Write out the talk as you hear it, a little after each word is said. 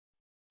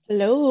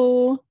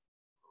Hello.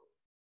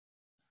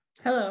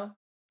 Hello.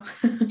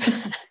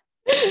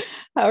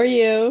 How are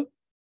you?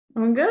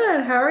 I'm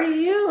good. How are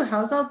you?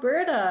 How's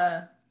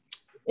Alberta?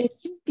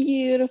 It's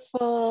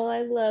beautiful.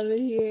 I love it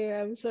here.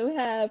 I'm so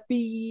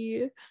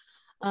happy.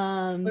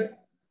 Um, What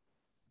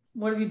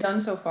what have you done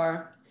so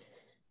far?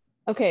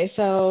 okay,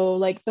 so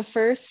like the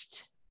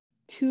first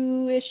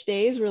two-ish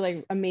days were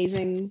like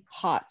amazing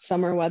hot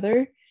summer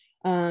weather.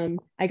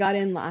 I got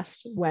in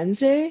last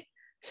Wednesday.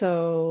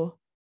 So,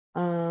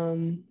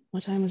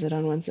 what time was it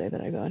on Wednesday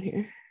that I got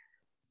here?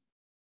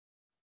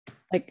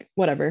 Like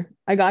whatever.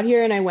 I got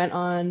here and I went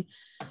on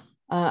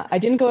I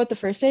didn't go out the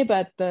first day,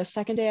 but the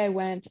second day I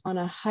went on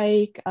a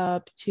hike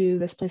up to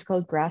this place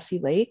called Grassy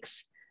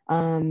Lakes.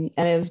 And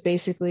it was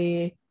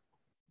basically,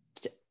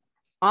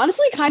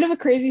 honestly, kind of a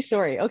crazy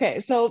story. Okay,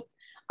 so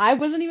I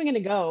wasn't even going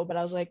to go, but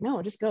I was like,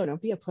 no, just go.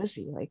 Don't be a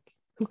pussy. Like,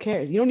 who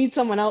cares? You don't need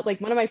someone else. Like,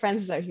 one of my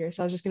friends is out here,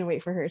 so I was just going to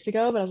wait for her to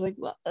go, but I was like,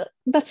 well,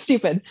 that's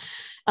stupid.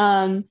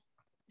 Um,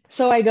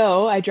 so I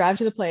go, I drive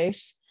to the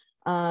place,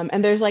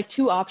 and there's like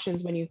two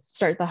options when you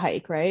start the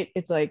hike, right?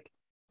 It's like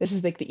this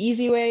is like the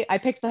easy way. I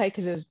picked the hike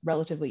because it was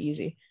relatively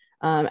easy.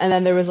 And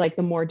then there was like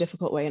the more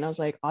difficult way, and I was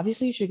like,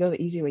 obviously you should go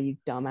the easy way, you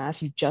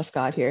dumbass. You just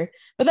got here.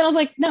 But then I was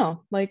like,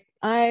 no, like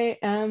I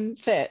am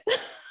fit.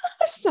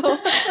 So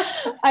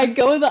I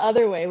go the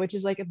other way, which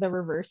is like the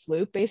reverse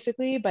loop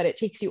basically, but it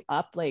takes you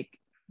up like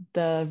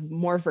the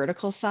more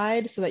vertical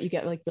side so that you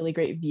get like really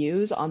great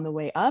views on the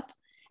way up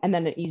and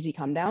then an easy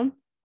come down.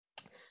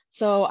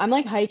 So I'm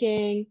like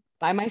hiking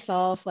by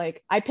myself.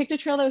 Like I picked a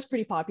trail that was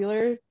pretty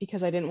popular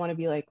because I didn't want to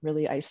be like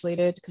really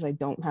isolated because I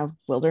don't have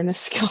wilderness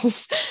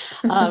skills.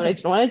 And I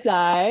didn't want to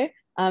die.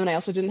 And I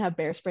also didn't have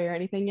bear spray or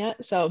anything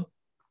yet. So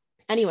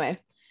anyway,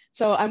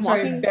 so I'm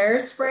Sorry, walking. bear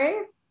spray?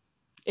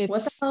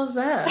 What the It's hell is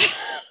that?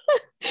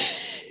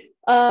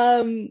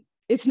 um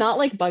it's not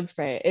like bug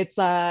spray. It's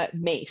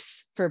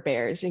mace for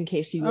bears in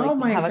case you Oh like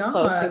my have a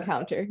close God.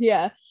 encounter.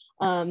 Yeah.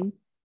 Um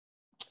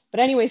But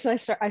anyway, so I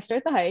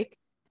start the hike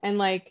and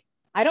like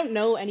I don't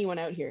know anyone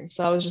out here.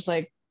 So I was just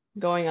like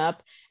going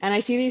up and I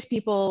see these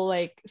people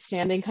like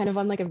standing kind of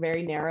on like a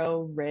very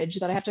narrow ridge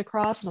that I have to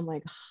cross and I'm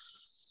like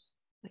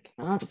I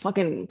don't have to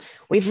fucking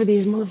wait for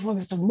these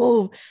motherfuckers to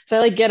move. So I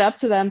like get up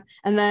to them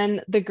and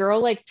then the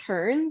girl like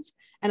turns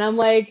and I'm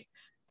like,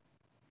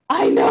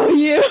 I know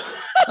you.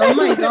 Oh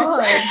my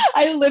God.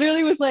 I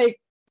literally was like,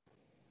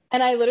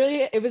 and I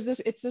literally,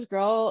 it's this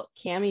girl,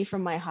 Cami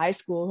from my high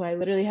school, who I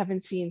literally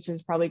haven't seen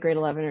since probably grade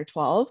 11 or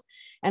 12.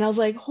 And I was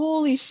like,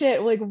 holy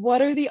shit, like,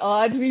 what are the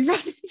odds we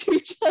run into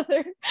each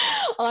other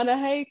on a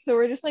hike? So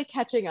we're just like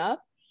catching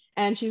up.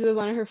 And she's with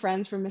one of her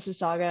friends from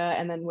Mississauga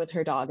and then with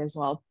her dog as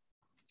well.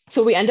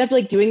 So we end up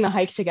like doing the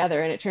hike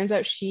together. And it turns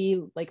out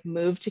she like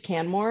moved to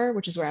Canmore,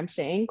 which is where I'm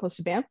staying, close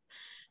to Banff,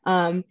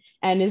 um,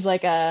 and is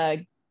like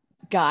a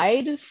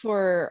guide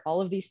for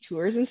all of these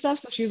tours and stuff.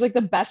 So she was like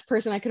the best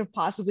person I could have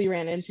possibly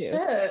ran into.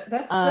 Shit,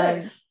 that's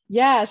sick.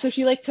 Yeah, so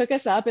she like took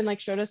us up and like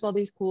showed us all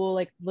these cool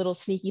like little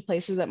sneaky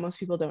places that most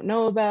people don't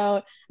know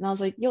about. And I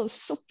was like, yo, this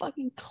is so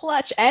fucking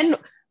clutch. And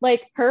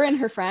like her and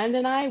her friend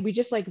and we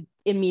just like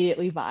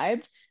immediately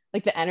vibed.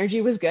 Like the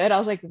energy was good. I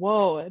was like,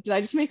 whoa, did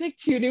I just make like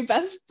two new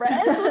best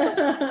friends? What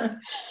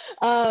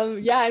the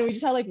yeah, and we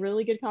just had like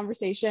really good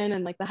conversation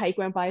and like the hike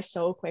went by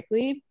so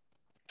quickly.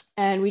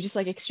 And we just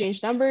like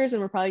exchanged numbers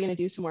and we're probably gonna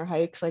do some more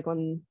hikes like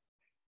when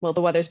well,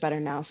 the weather's better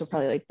now, so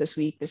probably like this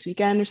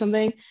weekend or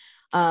something.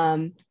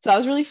 So that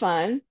was really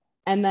fun.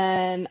 And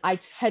then I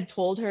had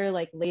told her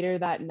like later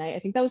that night, I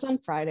think that was on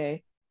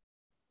Friday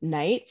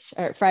night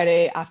or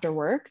Friday after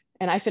work,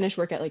 and I finished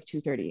work at like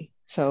 2:30.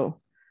 So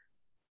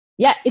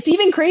yeah, it's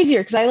even crazier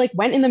because I like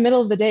went in the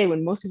middle of the day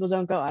when most people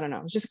don't go. I don't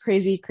know. It's just a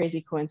crazy,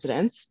 crazy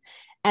coincidence.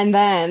 And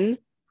then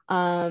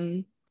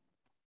um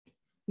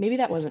maybe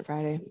that wasn't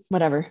Friday,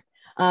 whatever.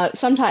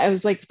 Sometime it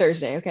was like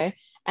Thursday, okay.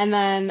 And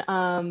then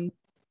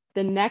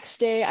the next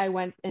day I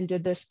went and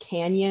did this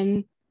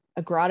canyon,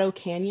 a grotto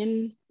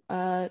canyon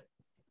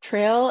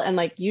trail. And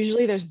like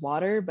usually there's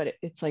water, but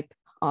it's like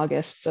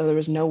August, so there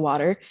was no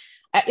water.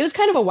 It was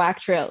kind of a whack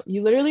trail.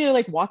 You literally are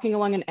like walking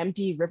along an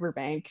empty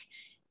riverbank,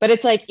 but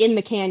it's like in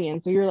the canyon.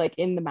 So you're like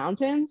in the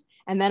mountains.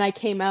 And then I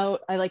came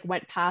out, I like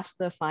went past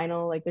the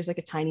final, like there's like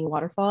a tiny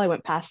waterfall. I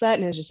went past that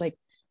and it was just like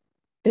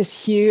this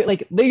huge,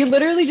 like you're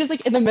literally just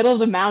like in the middle of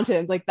the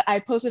mountains. Like I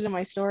posted in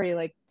my story,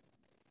 like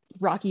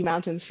Rocky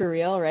Mountains for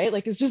real, right?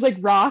 Like it's just like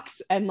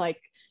rocks and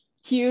like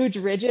huge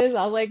ridges.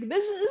 I was like,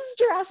 this is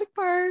Jurassic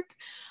Park.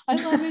 I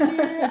love it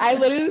here. I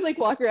literally was like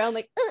walk around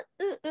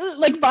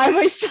like by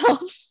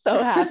myself,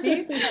 so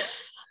happy.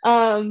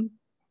 Um,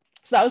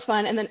 so that was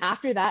fun. And then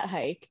after that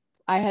hike,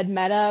 I had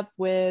met up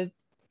with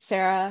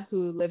Sarah,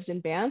 who lives in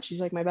Banff.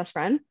 She's like my best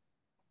friend.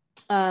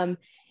 Um,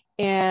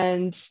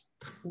 and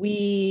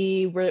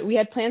we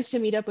had plans to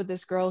meet up with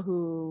this girl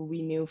who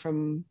we knew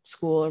from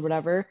school or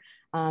whatever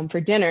for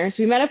dinner.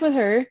 So we met up with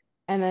her,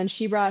 and then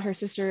she brought her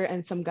sister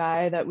and some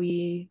guy that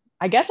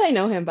I guess I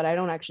know him, but I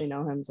don't actually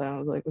know him. So I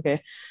was like,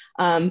 okay.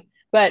 Um,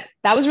 but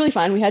that was really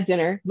fun. We had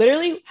dinner.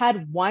 Literally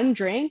had one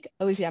drink.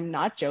 Alicia, I'm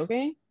not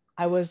joking.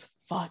 I was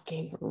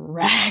fucking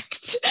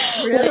wrecked.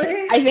 Like,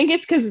 Really? I think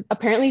it's because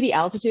apparently the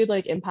altitude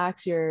like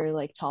impacts your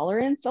like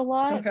tolerance a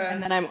lot. And Okay.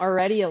 then I'm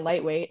already a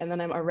lightweight, and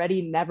then I'm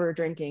already never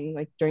drinking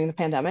like during the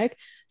pandemic.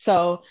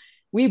 So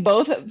we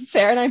both,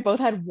 Sarah and I both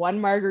had one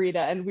margarita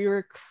and we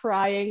were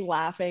crying,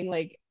 laughing.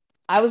 Like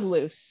I was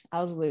loose.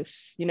 I was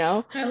loose, you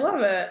know? I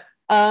love it.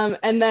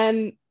 And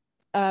then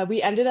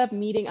we ended up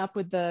meeting up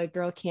with the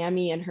girl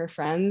Cami and her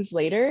friends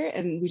later,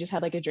 and we just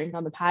had like a drink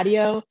on the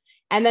patio.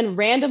 And then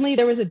randomly,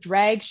 there was a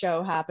drag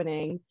show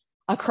happening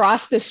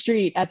across the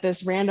street at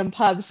this random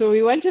pub. So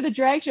we went to the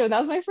drag show. And that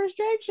was my first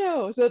drag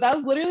show. So that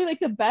was literally like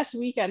the best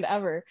weekend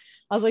ever.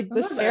 I was like, I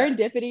the love it.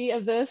 serendipity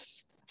of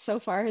this so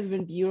far has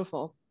been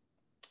beautiful.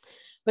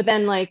 But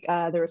then like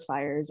there was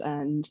fires,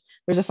 and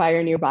there was a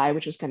fire nearby,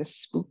 which was kind of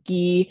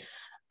spooky.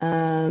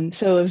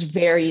 So it was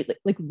very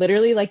like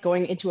literally like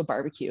going into a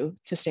barbecue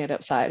to stand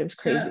outside. It was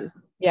crazy.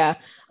 Yeah.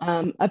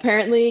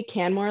 Apparently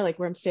Canmore, like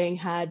where I'm staying,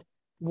 had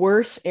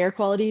worse air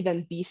quality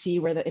than BC,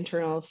 where the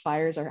internal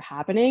fires are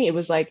happening. It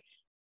was like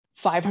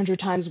 500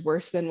 times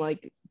worse than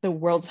like the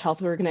World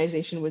Health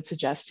Organization would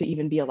suggest to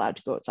even be allowed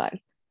to go outside.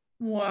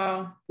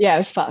 Wow. Yeah, it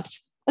was fucked.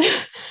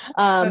 But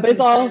That's it's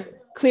all insane.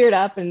 cleared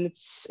up, and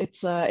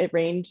it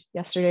rained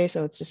yesterday,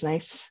 so it's just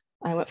nice.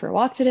 I went for a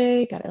walk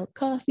today, got a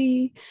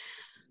coffee.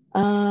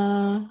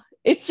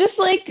 It's just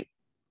like,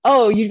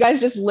 oh, you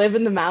guys just live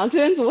in the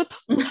mountains? What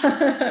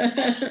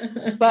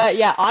but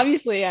yeah,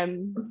 obviously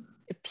I'm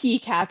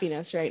peak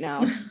happiness right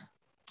now.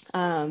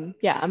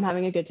 Yeah, I'm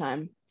having a good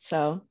time.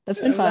 So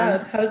that's been I'm fun.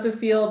 glad. How does it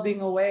feel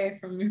being away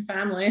from your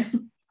family?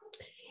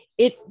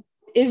 It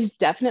is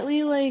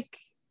definitely like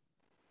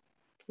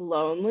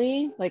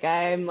lonely. Like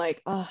I'm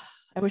like, oh,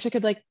 I wish I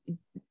could like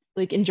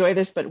enjoy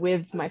this, but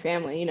with my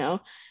family, you know.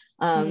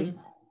 Um, Mhm.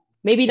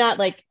 maybe not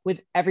like with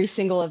every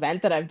single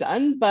event that I've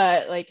done,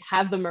 but like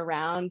have them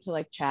around to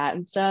like chat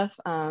and stuff.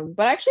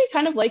 But I actually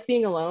kind of like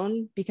being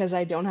alone because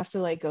I don't have to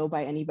like go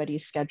by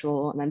anybody's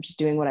schedule, and I'm just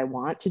doing what I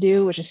want to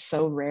do, which is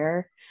so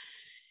rare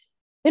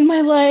in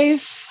my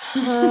life.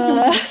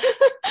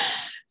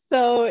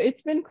 So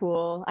it's been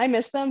cool. I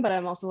miss them, but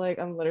I'm also like,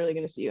 I'm literally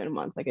going to see you in a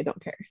month. Like, I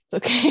don't care. It's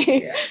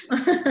okay.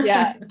 Yeah.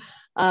 Yeah.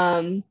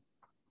 Um,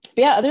 but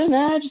yeah, other than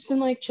that, I've just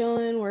been like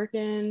chilling,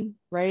 working,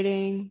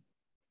 writing.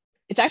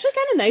 It's actually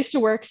kind of nice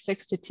to work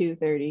 6 to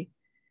 2:30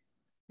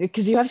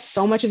 because you have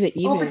so much of the Oh,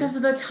 evening. because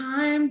of the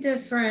time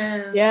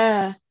difference.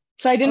 Yeah.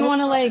 So I didn't Oh, want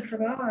to I like,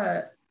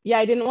 forgot. yeah,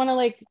 I didn't want to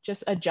like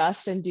just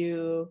adjust and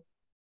do,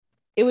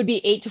 it would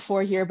be 8 to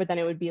 4 here, but then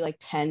it would be like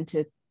 10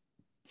 to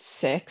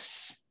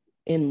 6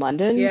 in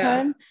London Yeah.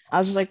 time. I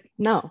was just like,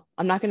 no,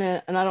 I'm not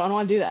gonna, and I don't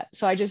want to do that.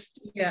 So I just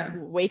Yeah.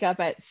 wake up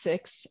at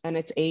 6 and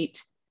it's 8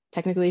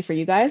 technically for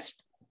you guys.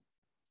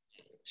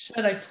 Shit,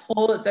 that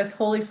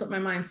totally slipped my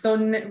mind. So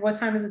what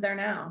time is it there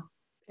now?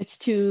 It's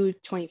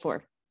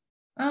 2:24.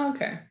 Oh,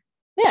 okay.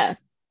 Yeah.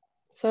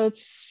 So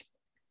it's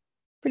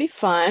pretty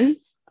fun.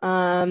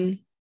 Um,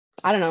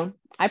 I don't know.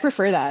 I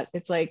prefer that.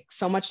 It's like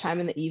so much time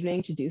in the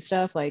evening to do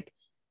stuff, like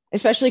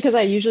especially because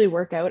I usually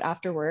work out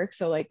after work.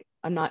 So like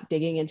I'm not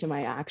digging into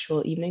my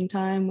actual evening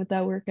time with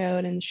that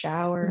workout and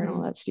shower and all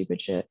Mhm. that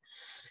stupid shit.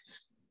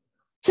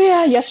 So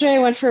yeah, yesterday I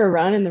went for a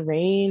run in the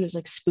rain. It was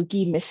like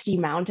spooky, misty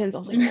mountains. I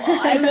was like, "Whoa,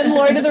 I'm in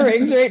Lord of the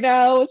Rings right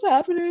now. What's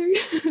happening?"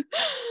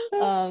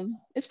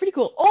 It's pretty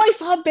cool. Oh, I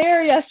saw a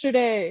bear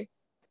yesterday.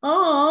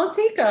 Oh,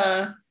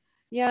 Tika.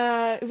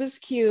 Yeah, it was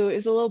cute. It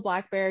was a little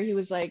black bear. He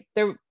was like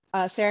there.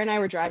 Sarah and I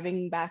were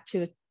driving back to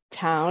the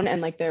town,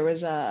 and like there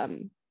was a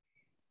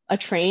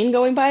train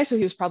going by, so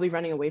he was probably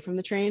running away from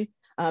the train.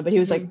 But he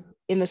was like Mhm.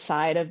 in the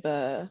side of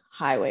the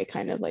highway,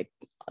 kind of like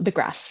the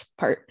grass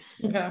part,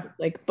 Okay.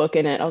 like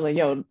booking it. I was like,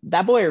 yo,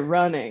 that boy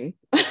running.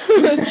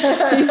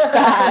 He's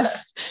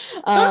fast.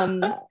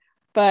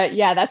 But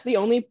yeah, that's the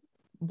only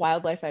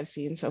wildlife I've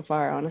seen so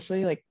far,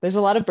 honestly. Like there's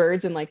a lot of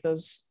birds and like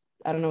those,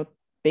 I don't know,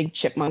 big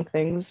chipmunk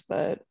things,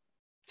 but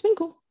it's been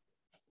cool.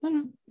 I don't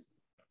know.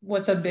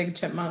 What's a big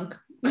chipmunk?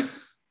 Are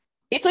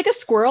It's like a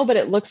squirrel, but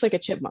it looks like a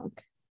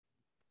chipmunk.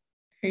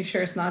 you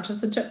sure it's not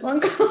just a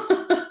chipmunk?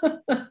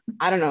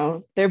 I don't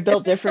know. They're Is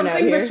built it different out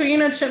something here.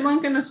 between a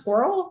chipmunk and a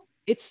squirrel?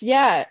 It's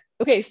yeah.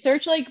 Okay,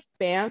 search like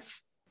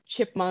Banff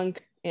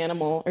chipmunk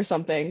animal or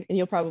something, and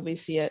you'll probably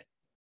see it.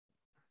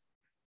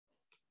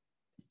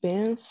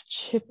 Banff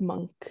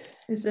chipmunk.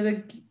 Is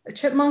it a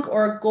chipmunk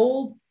or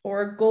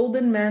a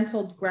golden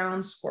mantled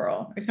ground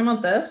squirrel? Are you talking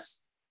about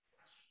this?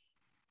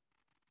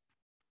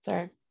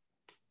 Sorry.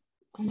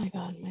 Oh my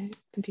God, my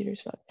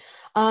computer's fucked.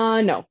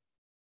 No,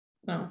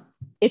 No.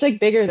 it's like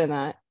bigger than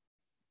that.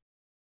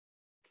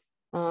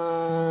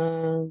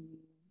 Um,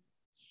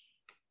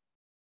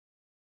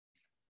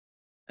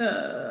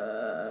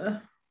 Uh,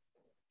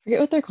 forget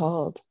what they're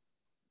called.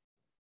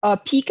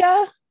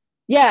 Pika?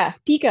 Yeah,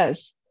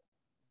 Pikas.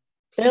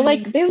 They're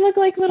like P. they look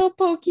like little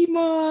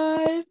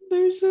Pokemon.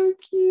 They're so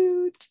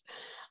cute.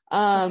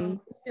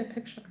 Um, Let's see a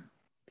picture.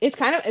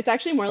 it's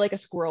actually more like a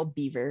squirrel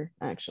beaver,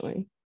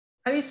 actually.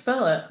 How do you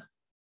spell it?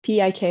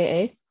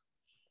 Pika.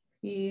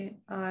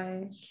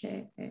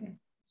 Pika.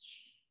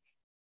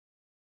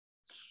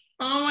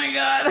 Oh my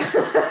god,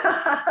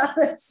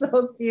 that's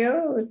so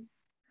cute.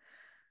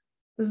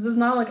 This does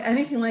not look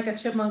anything like a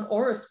chipmunk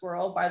or a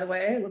squirrel, by the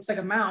way. It looks like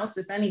a mouse,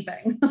 if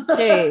anything.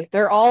 Okay,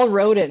 they're all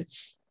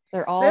rodents.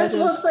 They're all This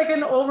just looks like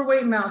an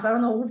overweight mouse. I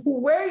don't know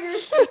where you're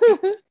seeing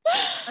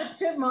a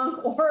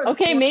chipmunk or a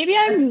Okay, squirrel. maybe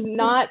I'm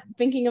not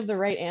thinking of the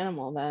right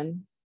animal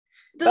then.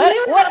 Doesn't But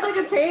even what? have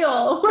like a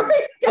tail.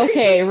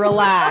 Okay,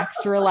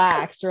 relax,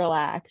 relax,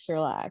 relax,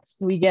 relax.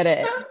 We get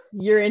it.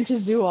 You're into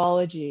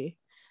zoology.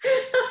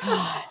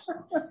 God,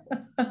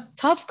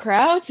 tough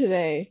crowd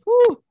today.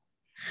 Whew.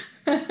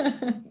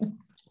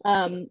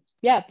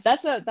 Yeah,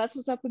 that's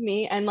what's up with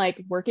me. And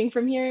like working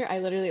from here, I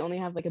literally only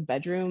have like a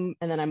bedroom,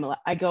 and then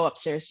I go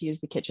upstairs to use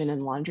the kitchen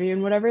and laundry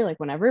and whatever, like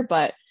whenever.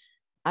 But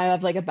I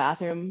have like a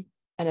bathroom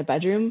and a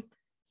bedroom,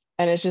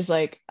 and it's just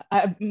like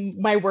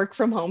my work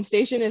from home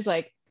station is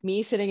like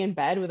me sitting in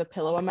bed with a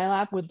pillow on my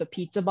lap with the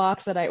pizza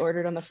box that I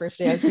ordered on the first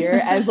day I was here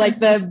as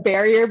like the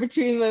barrier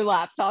between the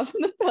laptop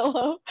and the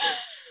pillow.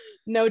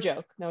 No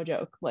joke, no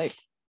joke. Like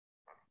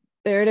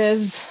there it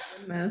is.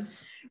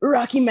 Goodness.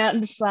 Rocky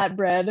Mountain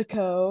Flatbread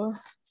Co.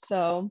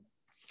 So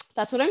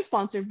that's what I'm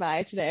sponsored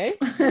by today.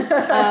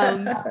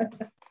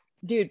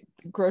 Dude,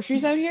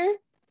 groceries out here,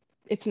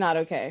 it's not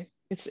okay.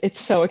 It's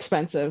so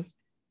expensive.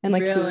 And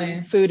like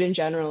Really? food in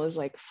general is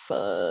like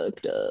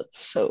fucked up,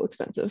 so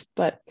expensive.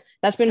 But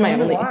that's been I my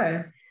wonder only,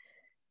 why.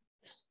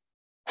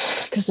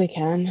 because they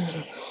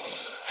can.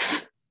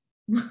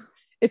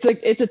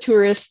 It's a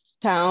tourist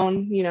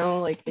town, you know,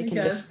 like they I can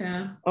guess, just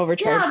yeah.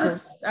 overcharge Yeah, for.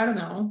 that's, I don't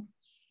know.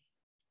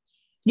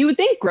 You would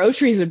think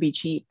groceries would be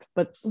cheap,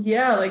 but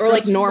Yeah, like or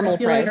like groceries, I normal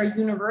feel like price. are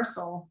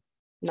universal.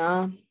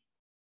 Nah,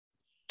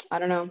 I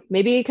don't know.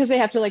 Maybe because they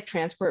have to like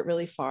transport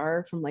really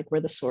far from like where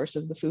the source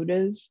of the food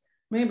is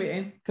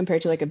Maybe.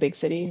 compared to like a big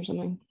city or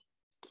something.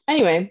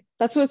 Anyway,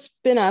 that's what's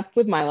been up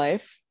with my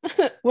life.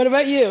 What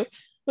about you?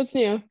 What's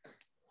new?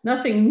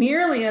 Nothing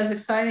nearly as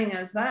exciting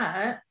as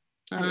that.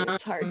 I mean,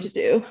 it's hard to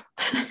do.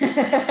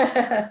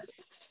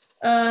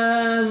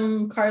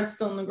 Car's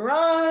still in the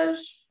garage,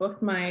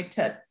 booked my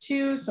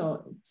tattoo,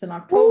 so it's in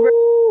October.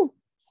 Woo!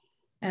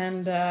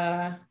 And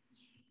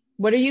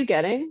What are you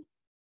getting?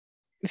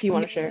 If you I'm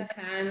want to getting share.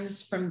 the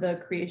hands from the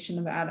creation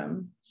of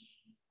Adam.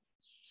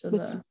 So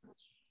the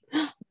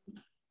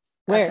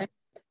Where? thing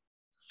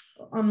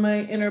on my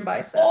inner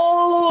bicep.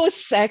 Oh,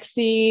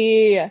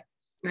 sexy.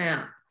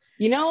 Yeah.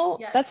 You know,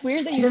 Yes. that's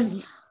weird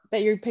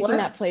that you're picking What?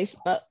 that place.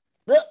 I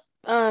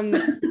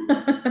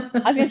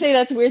was gonna say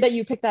that's weird that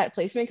you picked that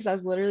placement because I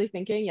was literally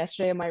thinking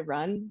yesterday on my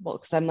run, well,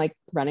 because I'm like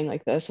running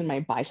like this and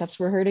my biceps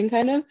were hurting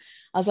kind of.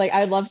 I was like,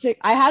 I'd love to.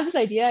 I have this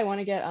idea. I want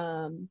to get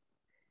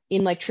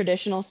in like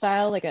traditional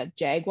style, like a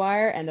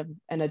jaguar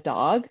and a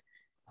dog,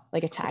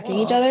 like attacking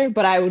each Cool. other.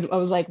 But I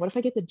was like, what if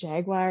I get the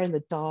jaguar and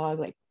the dog?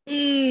 Like,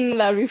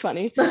 that would be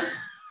funny.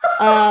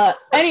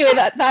 Anyway,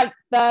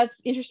 that's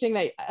interesting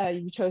that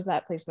you chose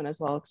that placement as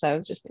well because I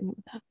was just thinking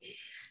about that.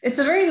 It's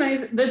a very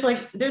nice,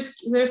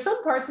 there's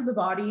some parts of the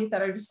body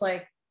that are just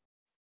like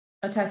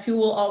a tattoo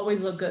will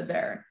always look good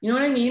there. You know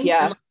what I mean? Yeah.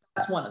 And like,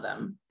 that's one of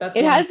them. That's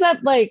It one has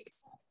that like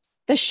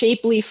the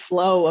shapely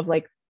flow of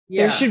like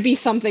yeah. there should be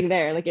something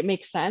there. Like it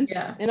makes sense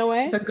Yeah. in a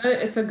way.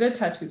 It's a good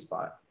tattoo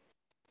spot.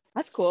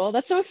 That's cool.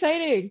 That's so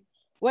exciting.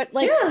 What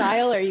like Yeah.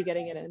 style are you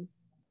getting it in?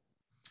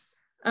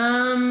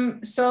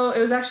 So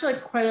it was actually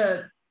like quite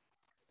a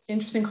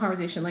interesting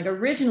conversation. Like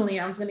originally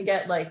I was gonna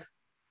get like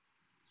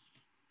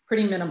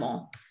pretty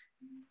minimal,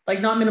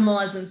 like not minimal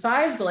as in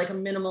size, but like a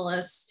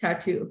minimalist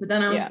tattoo. But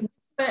then I was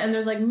and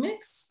there's like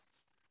mixed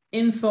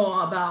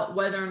info about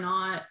whether or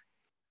not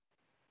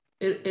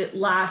it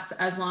lasts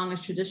as long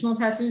as traditional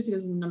tattoos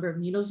because of the number of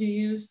needles you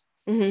use.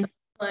 Mm-hmm. So,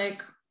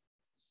 like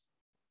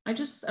I'm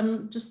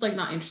just like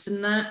not interested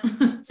in that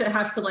to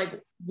have to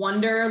like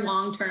wonder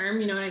long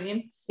term, you know what I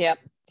mean? Yeah.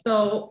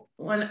 So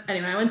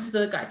anyway, I went to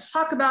the guy to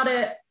talk about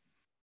it.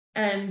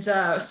 And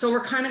so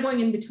we're kind of going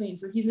in between.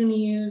 So he's going to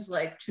use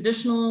like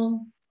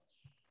traditional,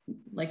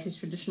 like his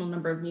traditional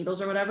number of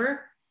needles or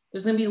whatever.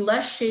 There's going to be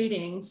less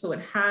shading. So it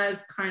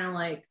has kind of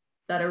like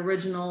that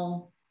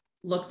original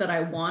look that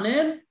I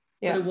wanted,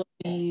 but it will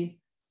be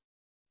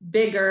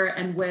bigger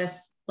and with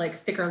like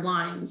thicker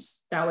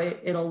lines. That way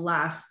it'll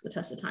last the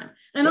test of time.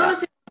 And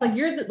honestly, it's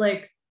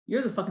like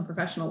you're the fucking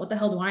professional. What the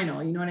hell do I know?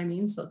 You know what I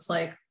mean? So it's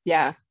like,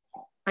 yeah,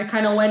 I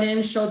kind of went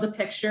in, showed the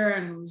picture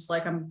and was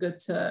like, I'm good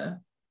to,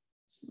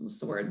 what's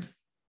the word?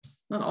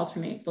 Not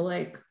alternate, but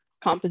like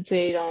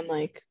compensate on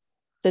like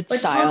the like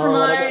style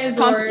compromise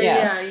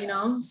you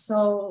know.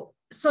 So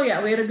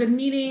yeah, we had a good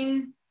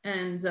meeting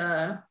and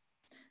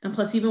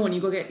plus even when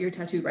you go get your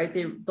tattoo, right,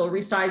 they'll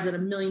resize it a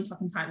million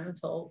fucking times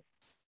until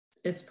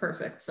it's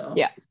perfect. So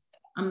yeah,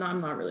 I'm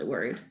not really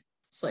worried.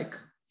 It's like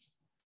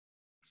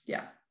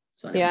yeah.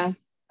 So anyway. Yeah,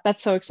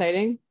 that's so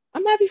exciting.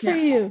 I'm happy for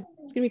you.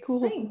 It's gonna be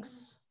cool.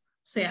 Thanks.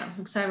 So yeah,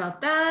 I'm excited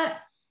about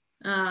that.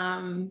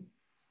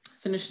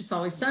 Finished It's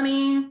Always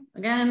Sunny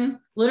again.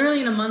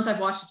 Literally in a month, I've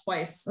watched it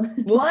twice.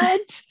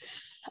 What?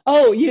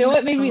 Oh, you know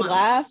what made me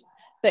laugh?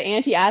 The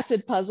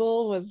anti-acid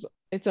puzzle was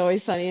It's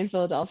Always Sunny in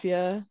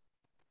Philadelphia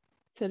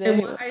today.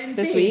 I didn't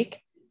this see.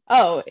 week.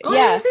 Oh yeah. I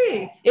didn't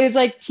see. It was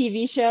like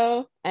TV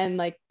show and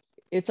like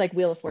it's like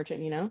Wheel of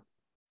Fortune, you know?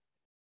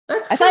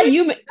 That's I thought crazy.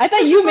 you That's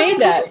such a made fucking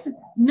that. coincidence.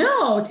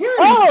 No, Taylor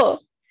makes Oh,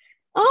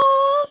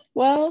 oh,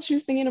 well, she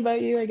was thinking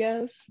about you, I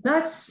guess.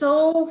 That's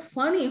so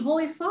funny.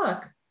 Holy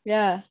fuck.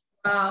 Yeah.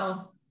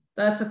 Wow.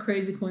 That's a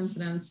crazy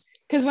coincidence.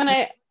 Because when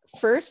I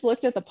first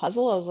looked at the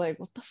puzzle, I was like,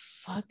 what the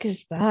fuck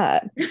is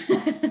that?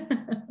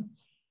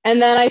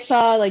 And then I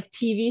saw like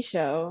TV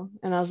show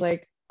and I was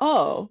like,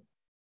 oh.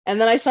 And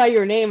then I saw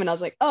your name and I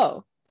was like,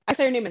 oh, I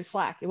saw your name in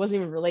Slack. It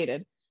wasn't even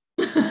related.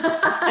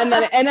 And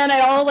then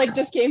it all like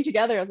just came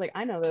together. I was like,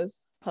 I know this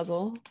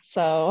puzzle.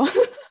 So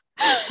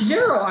Did you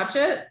ever watch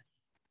it?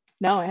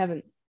 no, I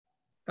haven't.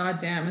 God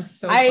damn, it's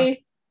so fun.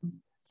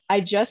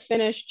 I just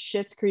finished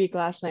Schitt's Creek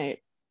last night.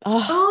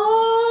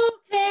 Oh,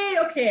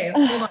 okay.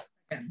 Hold on a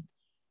second.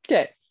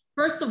 Okay.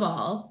 First of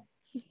all,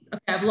 okay,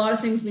 I have a lot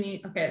of things we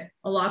need. Okay,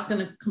 a lot's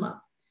gonna come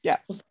up. Yeah.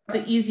 We'll start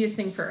with the easiest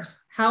thing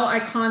first. How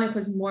iconic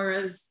was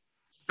Moira's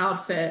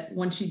outfit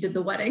when she did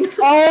the wedding?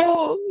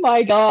 Oh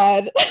my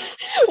God.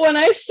 When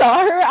I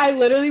saw her, I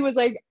literally was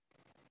like,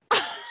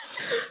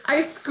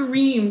 I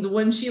screamed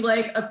when she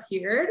like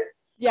appeared.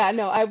 yeah,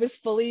 no, I was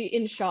fully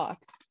in shock.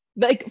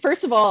 Like,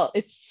 first of all,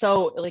 it's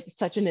so like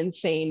such an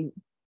insane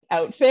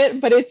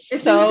outfit, but it's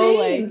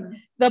so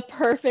insane.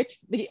 Like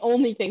the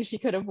only thing she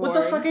could have worn.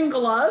 With the fucking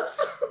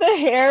gloves. The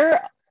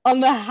hair on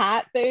the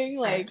hat thing,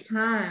 like I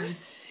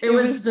can't. It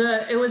was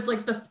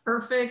like the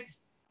perfect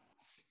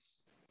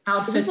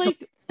outfit like,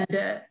 to end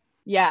it.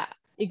 Yeah,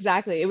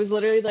 exactly. It was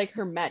literally like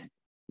her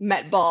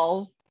Met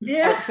Ball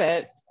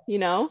outfit, you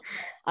know?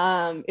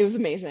 It was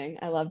amazing.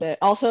 I loved it.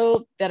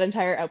 Also, that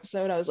entire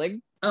episode, I was like,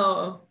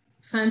 oh,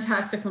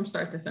 fantastic from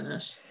start to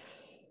finish.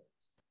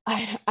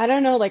 I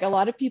don't know, like a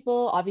lot of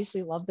people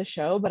obviously love the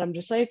show, but I'm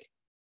just like,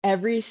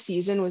 every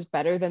season was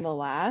better than the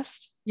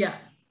last. Yeah.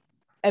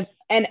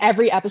 And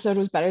every episode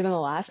was better than the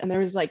last. And there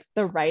was like,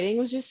 the writing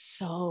was just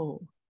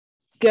so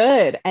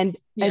good and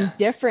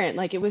different.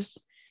 Like it was,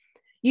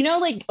 you know,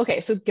 like,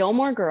 okay, so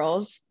Gilmore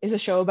Girls is a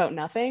show about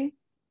nothing,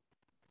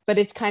 but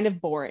it's kind of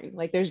boring.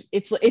 Like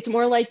it's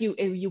more like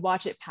you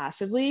watch it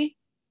passively.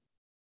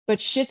 But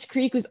Schitt's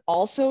Creek was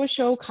also a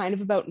show kind of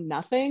about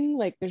nothing.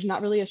 Like there's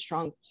not really a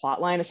strong plot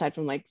line aside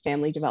from like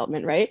family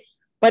development, right?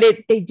 But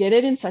they did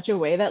it in such a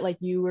way that like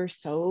you were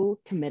so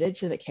committed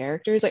to the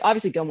characters. Like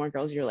obviously Gilmore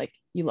Girls, you're like,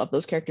 you love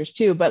those characters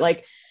too. But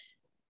like,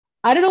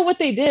 I don't know what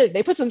they did.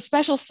 They put some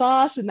special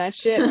sauce in that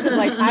shit.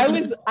 Like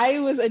I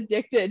was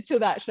addicted to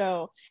that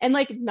show. And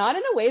like not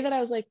in a way that I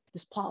was like,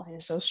 this plot line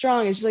is so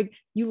strong. It's just like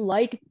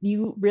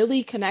you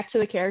really connect to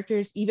the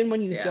characters even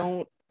when you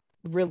don't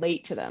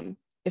relate to them,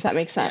 if that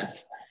makes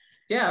sense.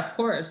 Yeah, of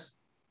course.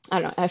 I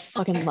don't know. I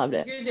fucking loved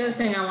it. Here's the other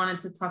thing I wanted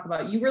to talk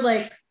about. You were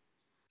like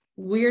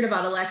weird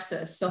about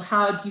Alexis. So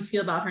how do you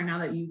feel about her now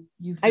that you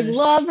I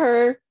love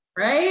her.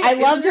 Right? I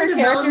loved her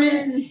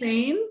development's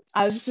insane.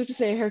 I was just going to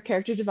say her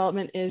character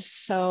development is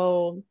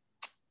so,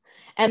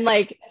 and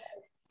like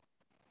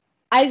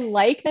I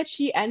like that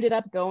she ended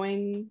up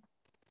going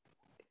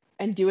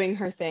and doing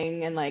her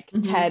thing and like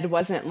Ted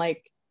wasn't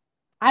like,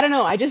 I don't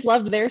know, I just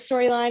loved their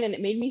storyline and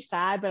it made me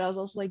sad, but I was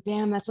also like,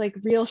 damn, that's like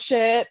real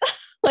shit.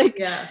 Like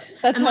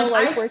that's and how like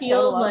life works out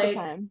a lot of the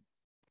time.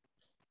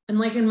 And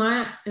like in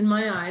my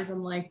eyes,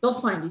 I'm like, they'll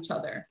find each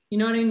other. You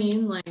know what I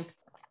mean? Like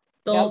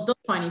they'll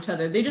find each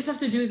other. They just have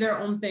to do their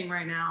own thing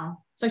right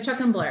now. It's like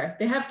Chuck and Blair.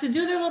 They have to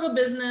do their little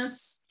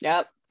business.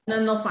 Yep. And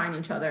then they'll find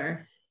each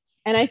other.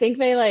 And I think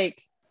they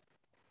like,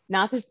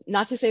 not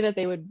to say that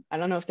they would, I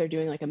don't know if they're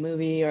doing like a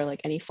movie or like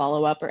any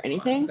follow-up or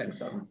anything. I don't think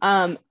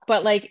so.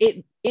 But like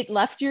it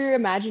left your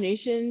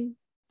imagination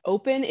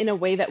open in a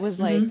way that was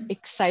like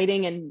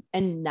exciting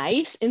and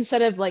nice,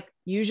 instead of like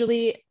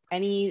usually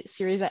any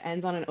series that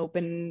ends on an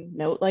open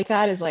note like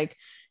that is like,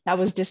 that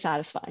was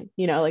dissatisfying,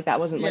 you know, like that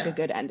wasn't like a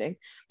good ending.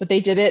 But they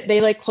did it, they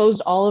like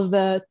closed all of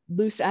the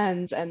loose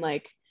ends, and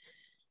like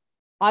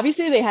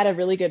obviously they had a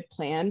really good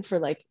plan for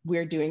like,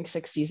 we're doing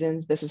 6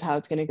 seasons, this is how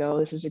it's going to go,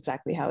 this is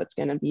exactly how it's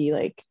going to be,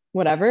 like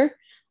whatever.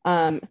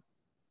 And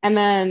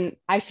then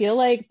I feel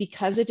like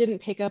because it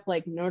didn't pick up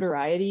like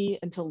notoriety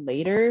until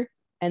later,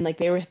 and like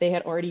they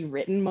had already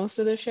written most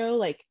of the show,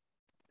 like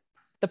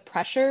the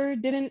pressure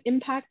didn't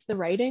impact the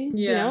writing,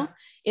 you know,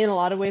 in a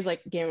lot of ways.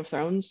 Like Game of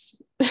Thrones,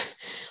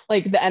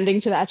 like the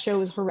ending to that show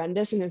was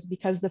horrendous, and it's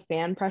because the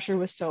fan pressure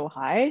was so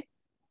high,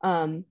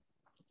 among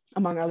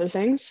other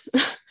things.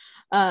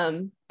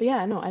 But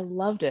yeah, no, I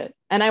loved it,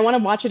 and I want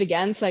to watch it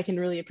again so I can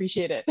really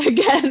appreciate it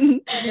again.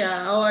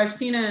 I've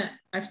seen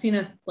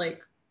it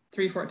like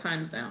 3-4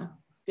 times now.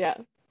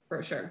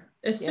 For sure.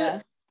 It's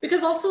just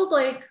because also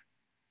like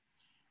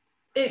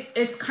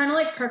it's kind of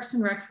like Parks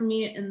and Rec for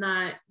me, in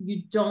that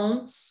you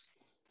don't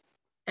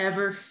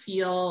ever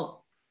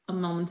feel a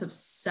moment of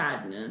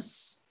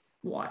sadness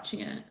watching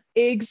it.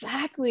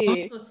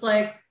 Exactly. So it's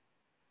like,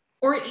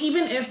 or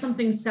even if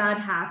something sad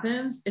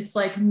happens, it's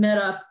like met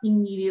up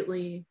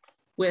immediately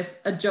with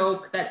a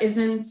joke that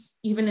isn't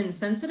even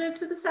insensitive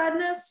to the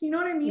sadness. You know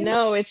what I mean?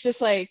 No, it's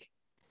just like,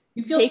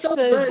 you feel so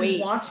good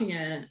watching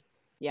it.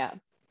 Yeah.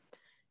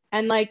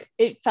 And like,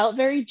 it felt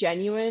very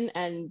genuine,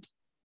 and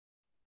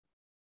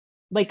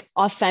like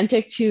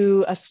authentic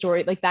to a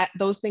story like that.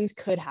 Those things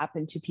could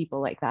happen to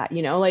people like that,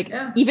 you know, like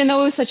Yeah. even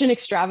though it was such an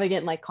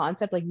extravagant like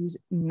concept, like these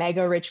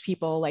mega rich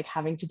people like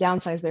having to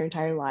downsize their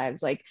entire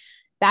lives, like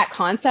that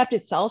concept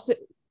itself, it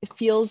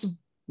feels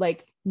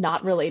like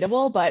not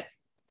relatable, but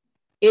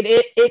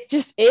it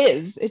just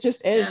is. It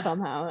just is Yeah.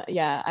 somehow.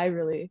 Yeah, I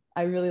really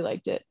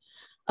liked it.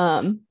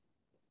 Um,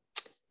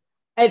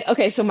 and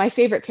okay, so my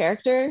favorite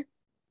character,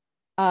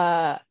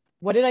 uh,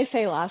 what did I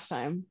say last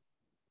time?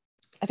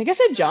 I think I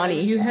said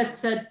Johnny. You had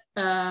said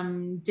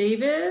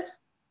David,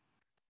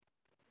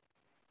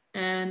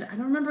 and I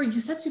don't remember. You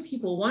said two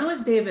people. One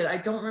was David. I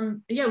don't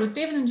remember. Yeah, it was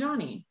David and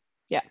Johnny.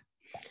 Yeah.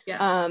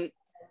 Yeah.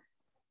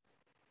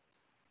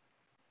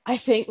 I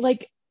think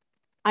like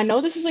I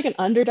know this is like an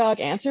underdog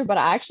answer, but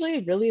I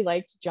actually really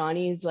liked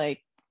Johnny's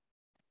like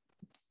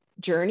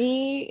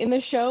journey in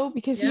the show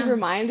because he Yeah.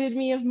 reminded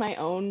me of my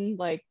own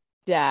like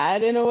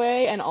dad in a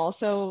way, and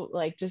also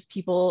like just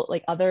people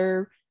like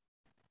other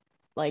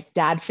like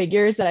dad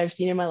figures that I've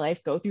seen in my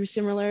life go through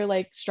similar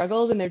like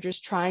struggles, and they're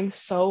just trying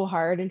so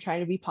hard and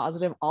trying to be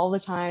positive all the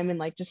time and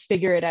like just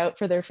figure it out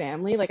for their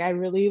family. Like I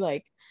really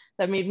like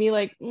that made me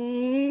like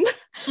um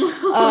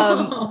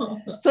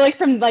so like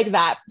from like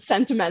that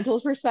sentimental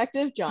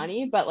perspective,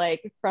 Johnny, but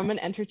like from an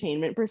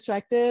entertainment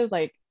perspective,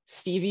 like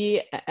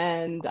Stevie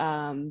and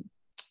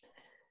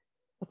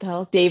what the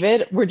hell,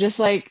 David were just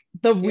like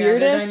the Yeah, their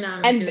weirdest,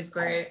 dynamic is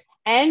great.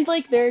 and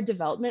like their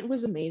development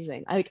was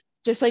amazing. Like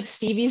just like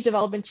Stevie's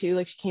development too,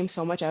 like she came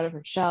so much out of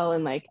her shell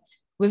and like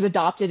was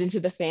adopted into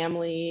the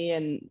family,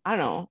 and I don't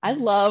know, I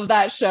love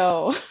that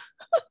show.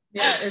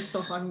 Yeah, it's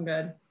so fucking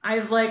good. I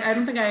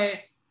don't think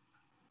I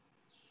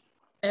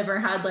ever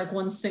had like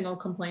one single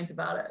complaint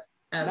about it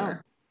No,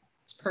 ever.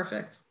 It's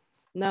perfect.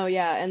 no,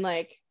 yeah, and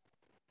like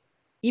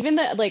even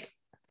the like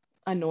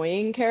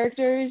annoying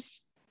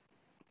characters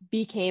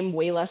became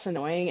way less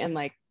annoying and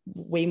like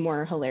way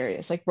more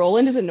hilarious. Like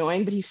Roland is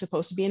annoying, but he's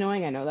supposed to be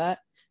annoying. I know that.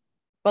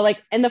 But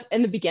like in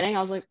the beginning,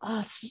 I was like,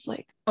 oh, this is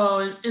like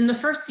Oh, in the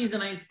first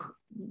season,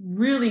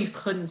 really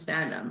couldn't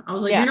stand him. I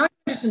was like, yeah, you're not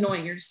just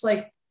annoying. You're just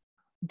like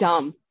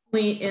dumb.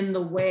 in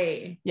the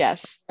way,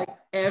 Yes. like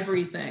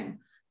everything.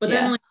 But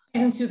then Yeah. like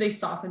season 2, they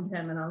softened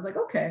him, and I was like,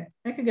 okay,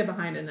 I could get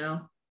behind it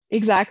now.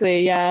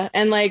 Exactly. Yeah.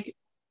 And like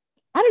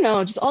I don't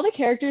know, just all the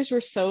characters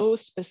were so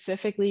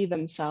specifically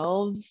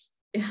themselves,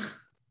 Yeah.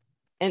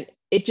 and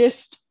it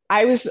just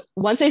I was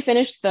once I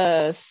finished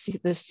the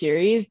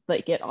series,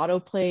 like it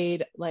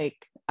autoplayed like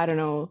I don't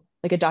know,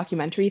 like a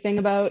documentary thing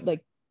about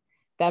like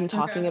them Okay.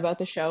 talking about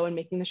the show and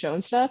making the show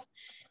and stuff.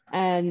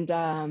 And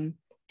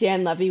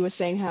Dan Levy was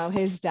saying how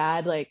his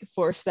dad like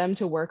forced them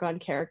to work on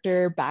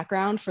character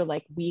background for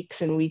like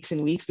weeks and weeks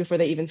and weeks before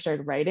they even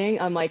started writing.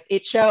 I'm like,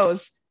 it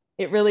shows.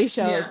 It really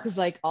shows Yeah. because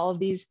like all of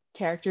these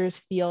characters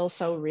feel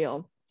so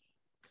real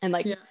and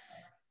like Yeah.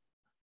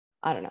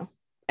 I don't know,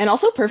 and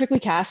also perfectly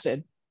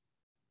casted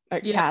or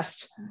Yeah.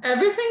 cast.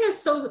 Everything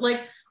is so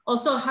like,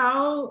 also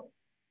how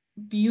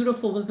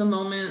beautiful was the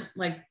moment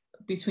like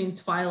between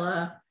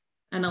Twyla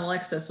and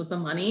Alexis with the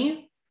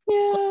money.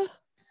 Yeah,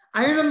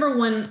 I remember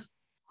when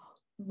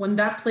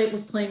that plate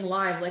was playing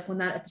live, like when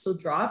that episode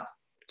dropped,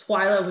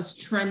 Twyla was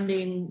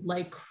trending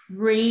like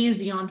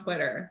crazy on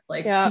Twitter.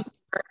 Like yeah, people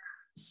are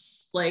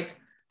like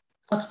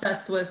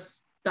obsessed with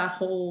that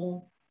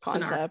whole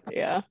scenario. concept.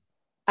 Yeah,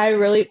 I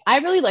really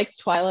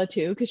liked Twyla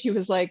too because she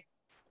was like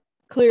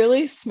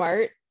clearly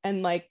smart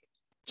and like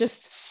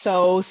just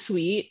so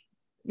sweet.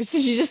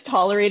 So she just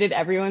tolerated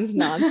everyone's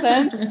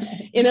nonsense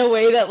in a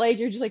way that like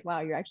you're just like,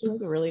 wow, you're actually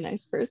like a really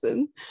nice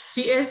person.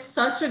 She is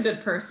such a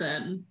good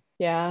person.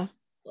 Yeah.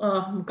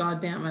 Oh god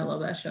damn, I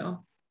love that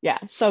show. Yeah,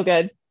 so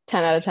good.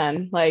 10 out of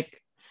 10.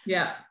 Like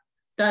Yeah,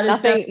 that is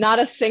nothing, definitely not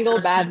a a single 10 out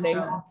of bad 10 thing.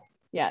 show.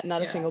 Yeah,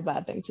 not a Yeah, single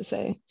bad thing to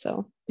say.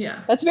 So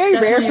yeah, that's very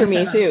rare definitely for a me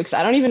 10 out too, of because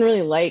I don't even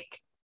really like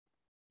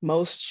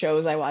most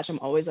shows I watch. I'm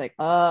always like,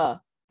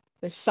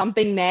 there's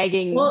something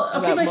nagging Well,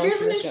 okay, about but most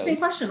here's of an the interesting shows.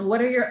 question.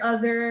 What are your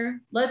other,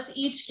 let's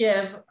each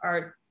give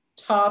our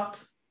top,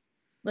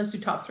 let's do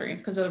top 3,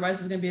 because otherwise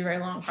it's going to be a very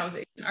long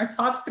conversation. Our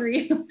top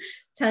 3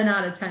 10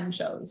 out of 10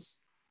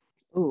 shows.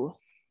 Ooh.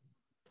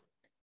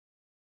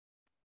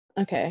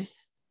 Okay.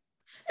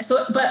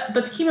 So,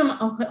 but keep in mind,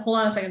 oh, hold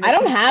on a second. I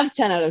don't have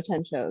 10 out of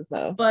 10 shows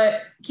though.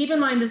 But keep in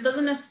mind, this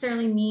doesn't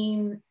necessarily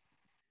mean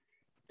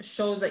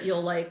shows that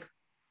you'll like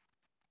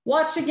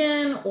watch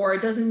again, or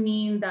it doesn't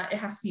mean that it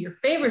has to be your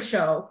favorite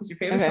show, because your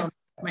favorite Okay. show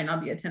might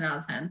not be a 10 out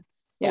of 10.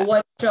 Yeah. But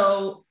what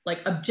show,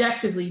 like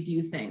objectively, do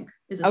you think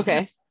is a 10 Okay.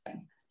 out of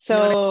 10?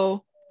 So You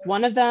know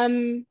one of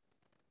them,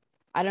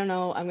 I don't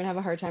know, I'm gonna have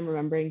a hard time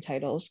remembering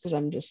titles because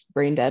I'm just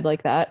brain dead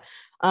like that.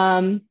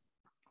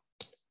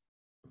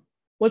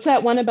 What's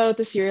that one about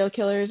the serial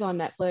killers on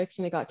Netflix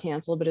and it got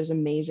canceled, but it was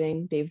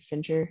amazing? David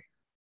Fincher.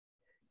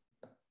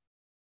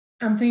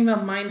 I'm thinking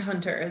about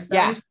Mindhunter. Is that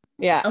Yeah, what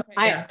yeah. okay,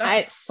 yeah,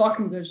 that's a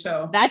fucking good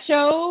show. That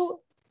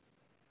show,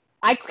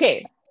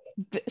 okay.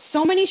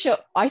 So many show.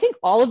 I think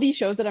all of these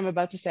shows that I'm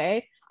about to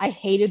say, I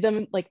hated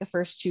them like the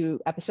first 2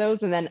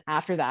 episodes, and then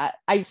after that,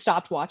 I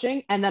stopped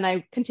watching, and then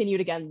I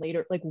continued again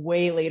later, like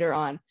way later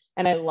on,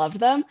 and I loved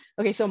them.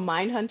 Okay, so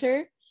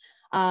Mindhunter,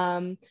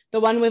 the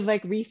one with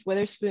like Reese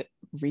Witherspoon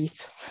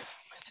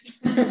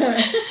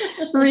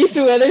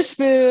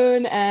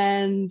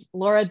and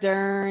Laura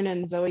Dern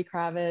and Zoe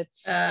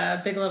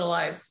Kravitz. Big Little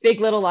Lies.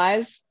 Big Little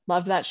Lies.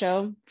 Loved that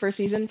show. First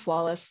season,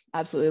 flawless.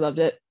 Absolutely loved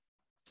it.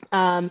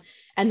 And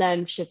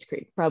then Schitt's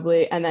Creek,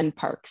 probably, and then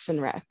Parks and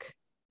Rec.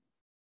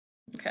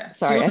 Okay.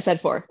 Sorry, So I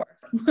said 4.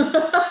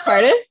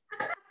 Pardon?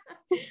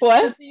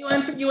 What? So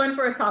you went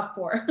for a top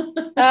 4.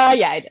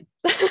 Yeah, I did.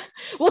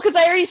 Well, because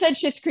I already said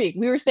Schitt's Creek.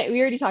 We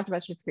already talked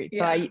about Schitt's Creek, so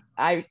Yeah.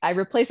 I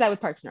replaced that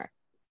with Parks and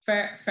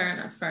Fair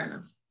Rec.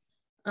 enough.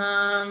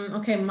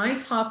 Okay, my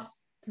top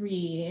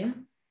 3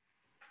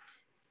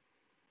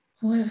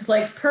 was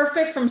like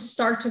perfect from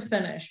start to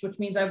finish, which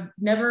means I've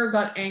never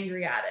got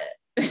angry at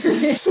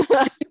it.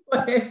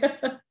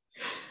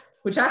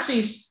 Which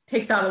actually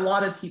takes out a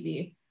lot of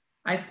TV.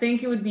 I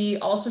think it would be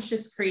also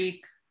Schitt's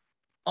Creek,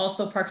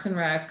 also Parks and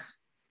Rec,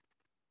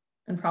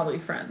 and probably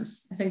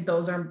Friends. I think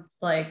those are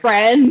like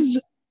Friends.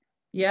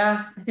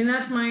 Yeah, I think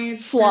that's my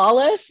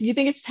flawless. 10. You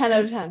think it's 10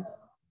 out of 10?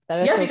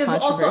 That is so because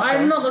also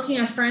I'm not looking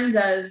at Friends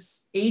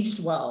as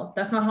aged well.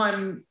 That's not how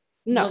I'm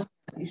looking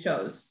at these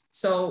shows.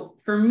 So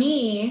for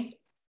me,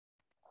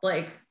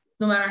 like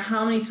no matter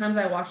how many times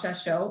I watch that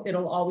show,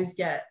 it'll always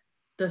get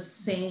the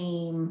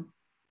same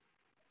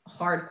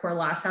hardcore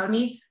laughs out of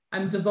me.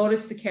 I'm devoted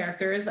to the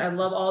characters. I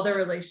love all their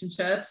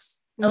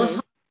relationships. I love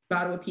talking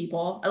about it with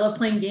people. I love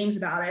playing games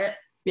about it.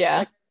 Yeah.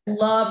 Like, I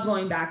love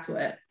going back to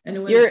it. And it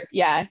was,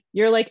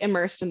 you're like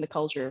immersed in the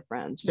culture of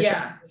Friends.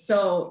 Yeah. Sure.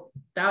 So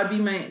that would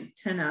be my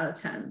 10 out of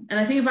 10. And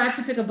I think if I have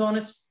to pick a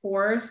bonus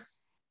 4th,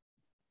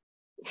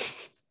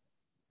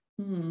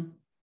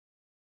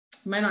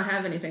 might not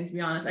have anything, to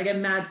be honest. I get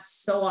mad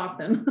so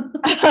often.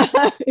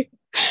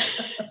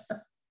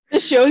 The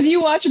shows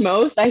you watch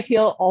most, I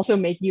feel, also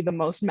make you the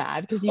most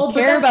mad because you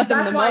care about them.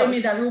 That's why I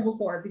made that rule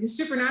before, because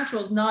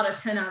Supernatural is not a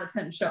 10 out of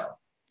 10 show.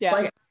 Yeah.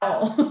 Like at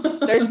all.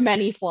 There's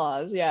many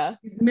flaws. Yeah.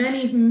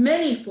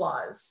 Many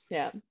flaws.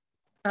 Yeah.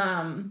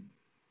 And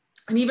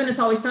even It's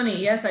Always Sunny.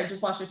 Yes, I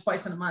just watched it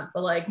twice in a month,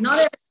 but like not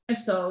every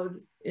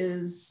episode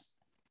is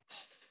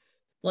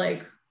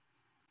like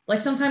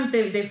sometimes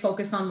they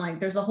focus on like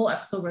there's a whole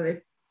episode where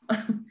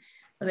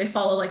they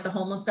follow like the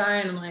homeless guy,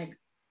 and I'm like,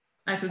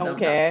 I could don't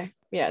care.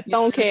 Yeah,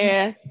 don't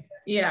care.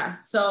 Yeah.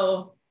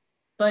 So,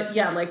 but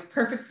yeah, like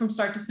perfect from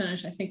start to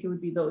finish. I think it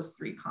would be those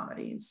 3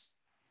 comedies,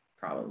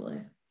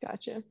 probably.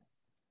 Gotcha.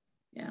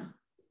 Yeah.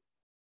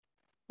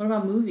 What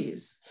about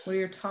movies? What are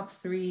your top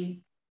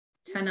 3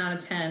 10 out of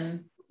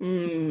 10?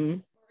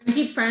 We're gonna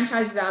keep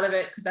franchises out of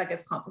it because that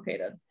gets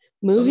complicated.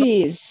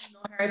 Movies. So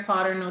no Harry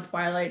Potter, no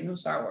Twilight, no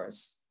Star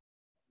Wars.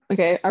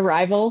 Okay,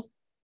 Arrival.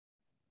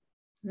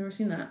 Never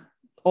seen that.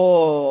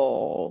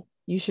 Oh,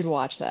 you should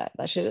watch that.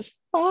 That shit is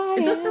fire.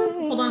 It does sound,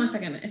 hold on a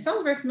second. It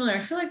sounds very familiar.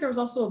 I feel like there was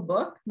also a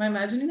book. Am I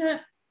imagining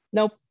that?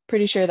 Nope,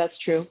 pretty sure that's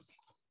true.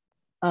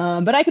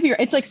 But I could be right.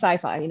 It's like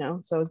sci-fi, you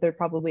know, so there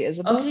probably is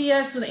a book. Okay,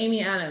 yes, with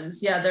Amy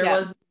Adams. Yeah, there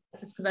was.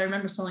 It's because I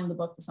remember selling the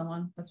book to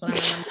someone. That's what I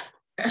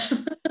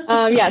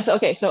remember. Yeah,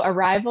 so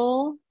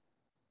Arrival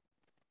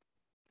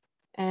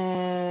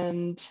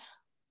and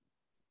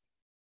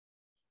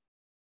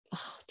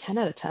 10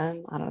 out of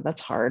 10. I don't know,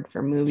 that's hard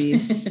for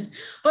movies.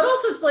 But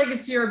also it's like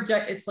it's your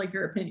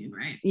opinion,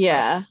 right?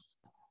 Yeah.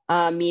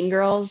 Mean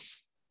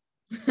Girls.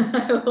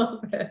 I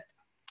love it.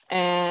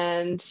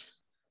 And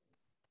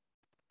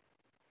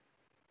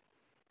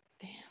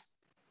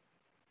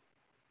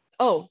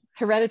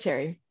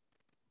Hereditary.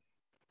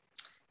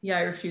 Yeah,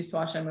 I refuse to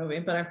watch that movie,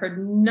 but I've heard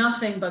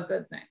nothing but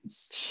good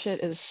things.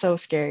 Shit is so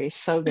scary,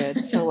 so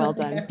good, so well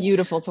done. Yeah.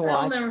 Beautiful to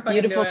watch,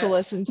 beautiful to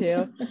listen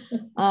to.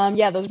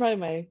 Yeah, those are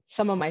probably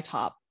some of my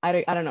top. I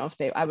don't know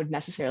if I would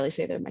necessarily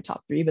say they're my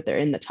top 3, but they're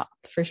in the top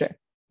for sure.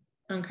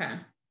 Okay.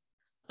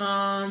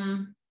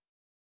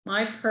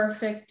 My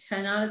perfect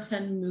 10 out of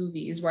 10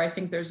 movies where I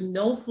think there's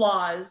no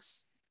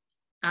flaws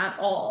at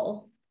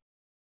all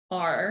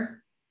are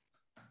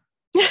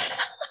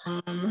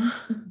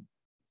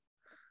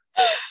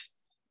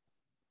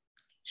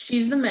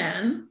She's the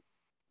Man.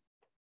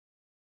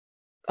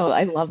 Oh,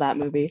 I love that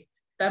movie.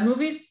 That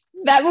movie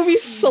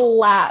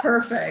slaps.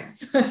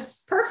 Perfect.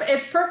 It's perfect.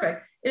 It's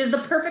perfect. It is the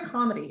perfect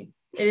comedy.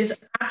 It is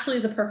actually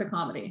the perfect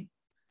comedy.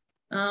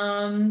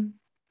 10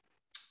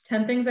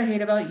 Things I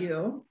Hate About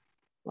You.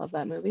 Love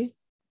that movie.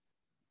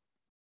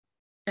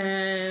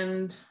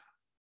 And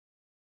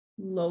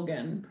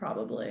Logan,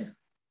 probably.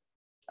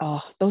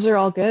 Oh, those are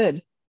all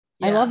good.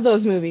 Yeah. I love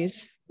those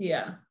movies.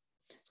 Yeah.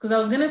 It's because I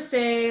was going to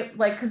say,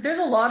 like, because there's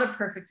a lot of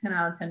perfect 10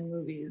 out of 10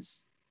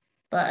 movies,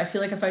 but I feel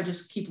like if I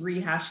just keep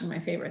rehashing my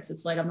favorites,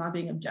 it's like I'm not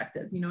being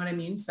objective. You know what I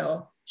mean?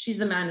 So She's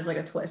the Man is like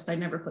a twist. I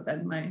never put that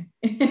in my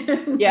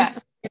yeah.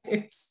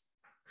 But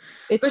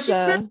She's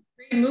a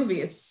great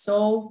movie. It's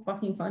so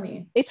fucking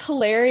funny. It's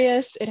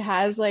hilarious. It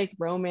has like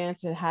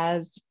romance. It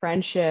has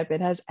friendship. It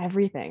has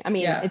everything. I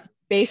mean, it's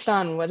based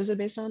on, what is it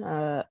based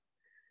on?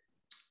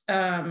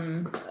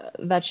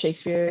 That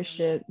Shakespeare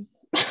shit.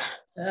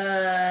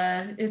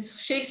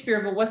 It's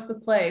Shakespeare, but what's the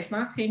play? It's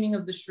not Taming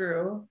of the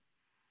Shrew.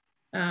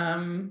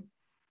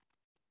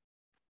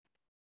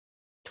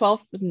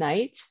 12th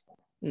Night?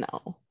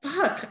 No.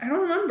 Fuck, I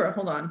don't remember.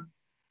 Hold on.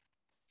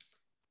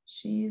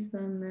 She's the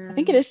I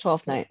think it man. is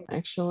 12th Night,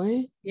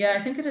 actually. Yeah, I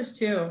think it is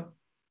too.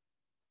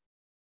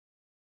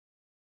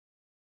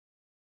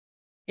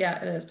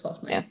 Yeah, it is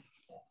 12th Yeah.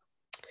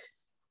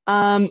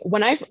 Night.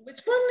 When I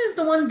Which one is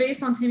the one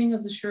based on Taming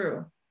of the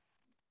Shrew?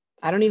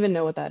 I don't even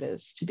know what that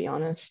is, to be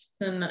honest.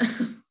 Then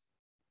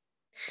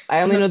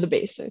I only know the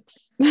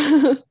basics.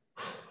 hold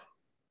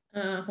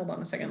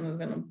on a second. This is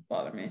gonna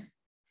bother me.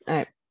 All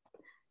right.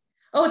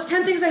 Oh, it's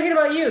 10 Things I Hate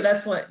About You.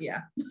 That's what,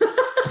 yeah.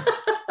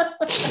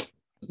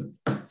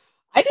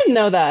 I didn't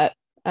know that,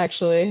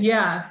 actually.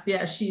 Yeah,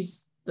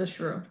 she's the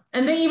shrew.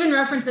 And they even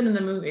reference it in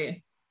the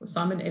movie. So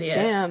I'm an idiot.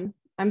 Damn.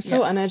 I'm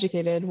so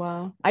uneducated.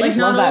 Wow. I like, just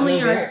love that movie.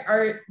 Not only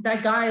are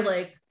that guy,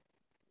 like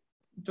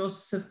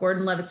Joseph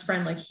Gordon-Levitt's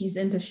friend, like he's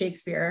into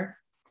Shakespeare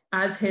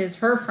as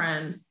her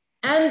friend,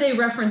 and they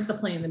reference the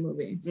play in the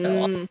movie.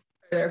 So I'll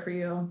there for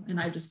you. And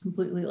I just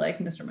completely like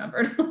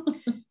misremembered.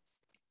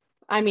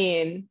 I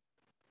mean,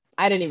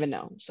 I didn't even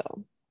know.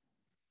 So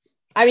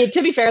I mean,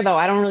 to be fair though,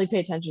 I don't really pay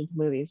attention to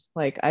movies.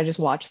 Like I just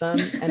watch them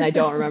and I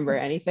don't remember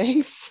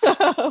anything.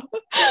 So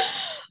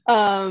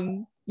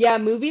yeah,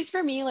 movies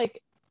for me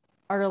like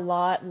are a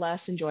lot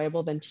less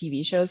enjoyable than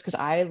TV shows because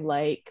I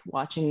like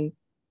watching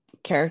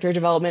character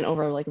development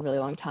over like a really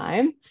long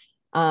time.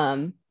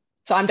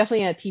 So I'm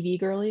definitely a TV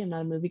girly, I'm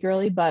not a movie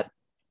girly, but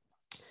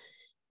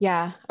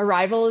yeah,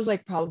 Arrival is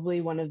like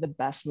probably one of the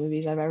best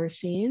movies I've ever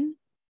seen.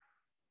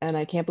 And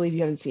I can't believe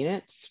you haven't seen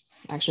it. It's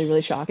actually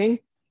really shocking.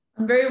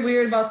 I'm very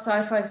weird about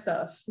sci-fi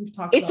stuff. We've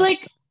talked It's about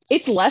like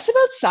it's less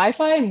about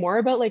sci-fi and more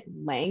about like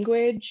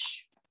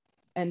language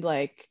and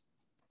like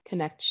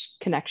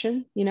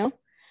connection, you know?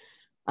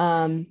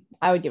 I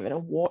would give it a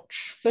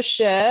watch for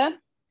sure.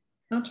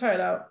 I'll try it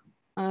out.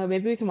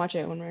 Maybe we can watch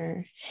it when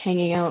we're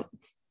hanging out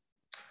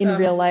in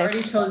real life.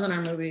 Already chosen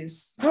our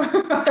movies.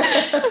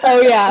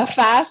 Oh yeah,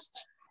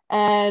 Fast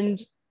and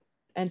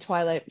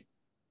Twilight.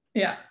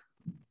 Yeah.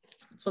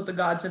 That's what the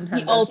gods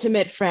intended. The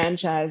ultimate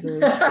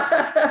franchises.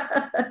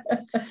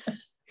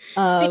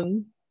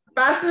 See,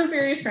 Fast and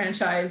Furious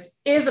franchise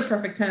is a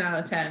perfect 10 out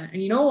of 10.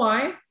 And you know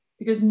why?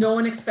 Because no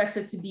one expects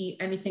it to be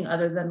anything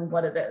other than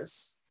what it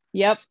is.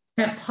 Yep. So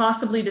it can't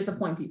possibly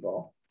disappoint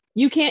people.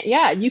 You can't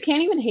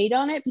even hate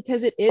on it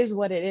because it is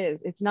what it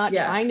is. It's not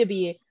trying to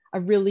be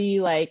a really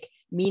like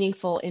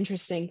meaningful,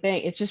 interesting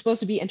thing. It's just supposed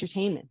to be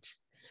entertainment.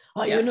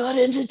 Oh, you're not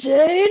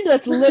entertained?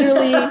 That's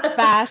literally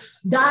Fast.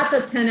 That's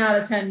a 10 out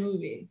of 10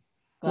 movie.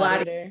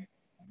 Gladiator.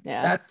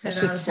 Yeah, that's 10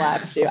 out of 10.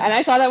 Slaps too. And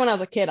I saw that when I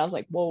was a kid. I was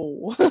like,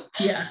 whoa.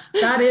 Yeah,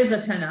 that is a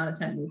 10 out of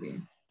 10 movie.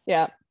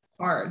 Yeah.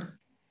 Hard.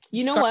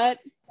 You know what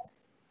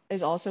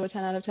is also a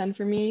 10 out of 10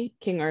 for me?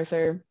 King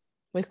Arthur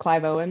with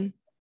Clive Owen.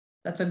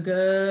 That's a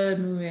good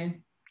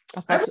movie.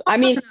 I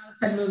mean, 10 out of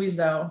 10 movies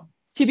though.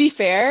 To be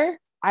fair,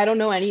 I don't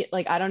know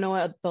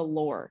the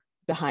lore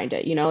behind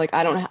it, you know, like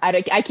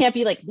I can't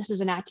be like, this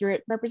is an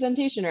accurate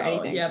representation or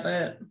anything. Yeah,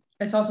 but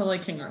it's also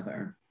like King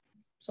Arthur.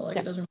 So like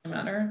it doesn't really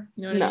matter.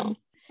 You know what I mean?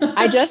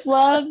 I just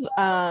love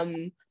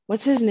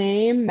what's his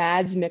name?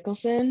 Mads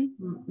Mikkelsen.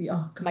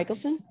 Oh,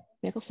 Mikkelsen,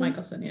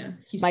 yeah.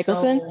 He's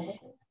Mikkelsen.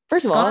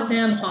 First of all,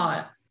 goddamn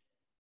hot.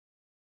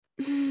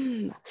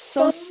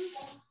 So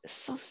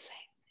sexy.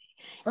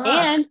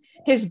 And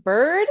his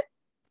bird.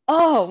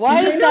 Oh,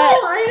 why is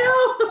that? I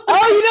know.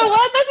 Oh, you know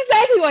what? That's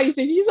exactly why you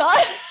think he's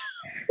hot.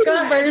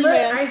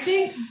 I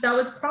think that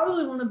was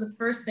probably one of the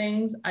first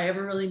things I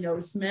ever really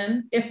noticed him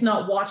in, if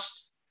not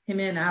watched him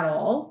in at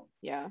all.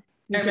 Yeah.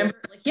 I remember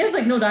like, he has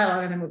like no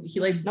dialogue in the movie. He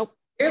like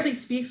barely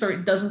speaks or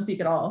doesn't speak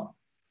at all.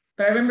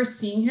 But I remember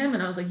seeing him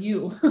and I was like,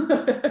 you.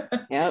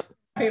 Yep.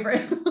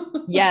 Favorite.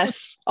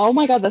 Yes. Oh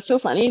my God, that's so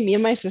funny. Me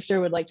and my sister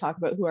would like talk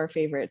about who our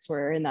favorites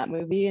were in that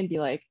movie and be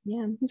like,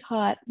 yeah, he's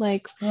hot.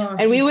 Like,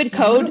 and we would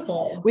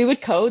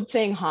code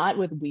saying hot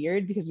with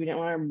weird because we didn't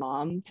want our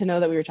mom to know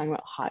that we were talking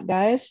about hot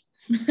guys.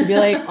 To be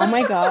like, oh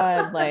my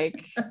God,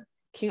 like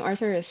King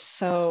Arthur is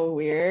so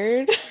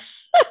weird.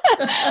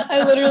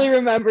 I literally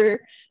remember.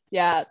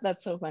 Yeah,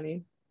 that's so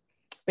funny.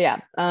 But yeah,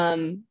 I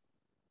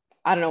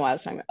don't know why I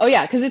was talking about. Oh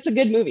yeah, because it's a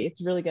good movie.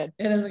 It's really good.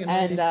 It is a good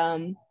movie.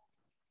 And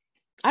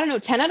I don't know,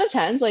 10 out of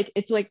 10s, like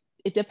it's like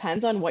it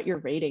depends on what you're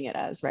rating it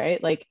as,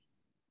 right? Like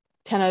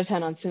 10 out of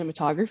 10 on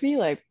cinematography,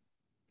 like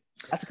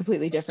that's a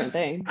completely different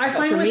thing. I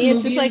find for with me,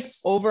 movies, it's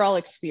just like overall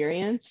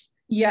experience.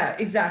 Yeah,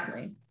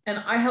 exactly. And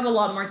I have a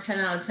lot more 10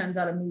 out of 10s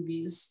out of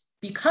movies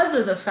because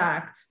of the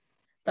fact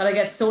that I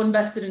get so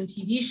invested in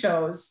TV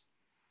shows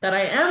that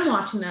I am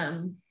watching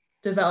them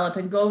develop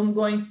and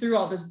going through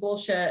all this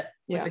bullshit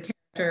with the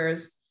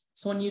characters.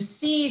 So when you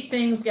see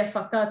things get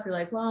fucked up, you're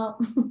like, well,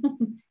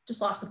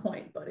 just lost the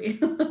point, buddy.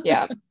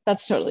 Yeah,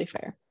 that's totally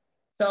fair.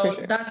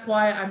 So that's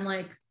why I'm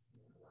like,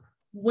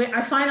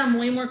 I find I'm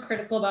way more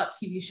critical about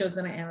TV shows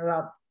than I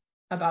am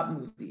about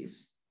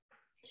movies.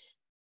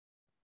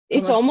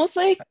 It's almost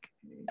like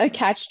a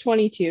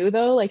catch-22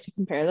 though, like to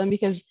compare them,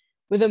 because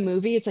with a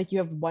movie, it's like you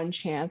have one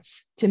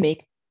chance to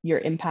make your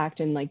impact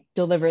and like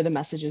deliver the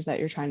messages that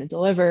you're trying to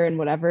deliver and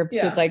whatever. So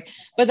it's Yeah. like,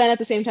 but then at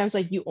the same time, it's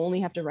like you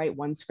only have to write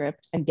one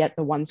script and get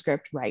the one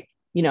script right,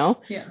 you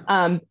know? Yeah.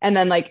 And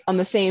then like on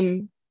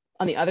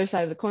the other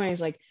side of the coin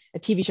is like a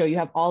TV show, you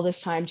have all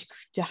this time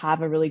to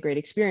have a really great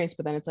experience,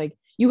 but then it's like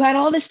you had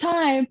all this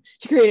time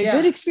to create a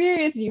good Yeah.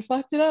 experience and you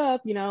fucked it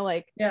up, you know,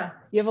 like Yeah.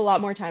 you have a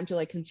lot more time to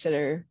like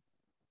consider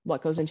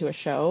what goes into a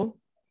show,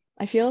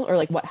 I feel, or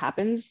like what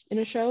happens in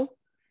a show.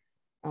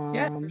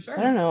 Yeah, for I don't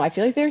sure. know. I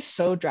feel like they're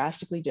so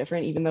drastically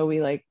different, even though we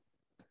like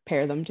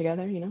pair them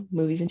together, you know,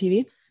 movies and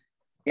TV.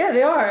 Yeah,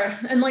 they are.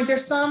 And like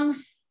there's some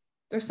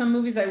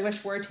movies I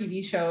wish were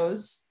TV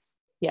shows,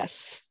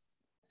 Yes.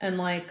 and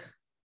like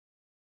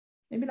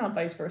maybe not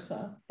vice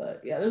versa,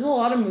 but yeah, there's a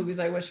lot of movies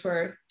I wish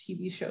were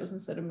TV shows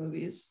instead of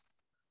movies.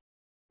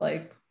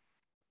 Like,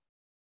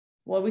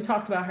 well, we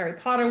talked about Harry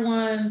Potter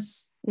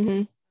once,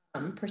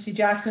 Mm-hmm. Percy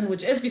Jackson,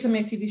 which is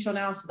becoming a TV show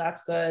now, so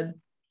that's good.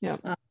 Yeah.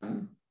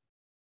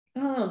 I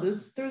don't know.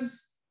 There's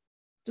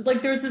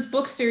this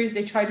book series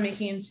they tried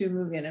making into a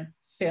movie and it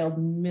failed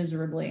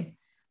miserably.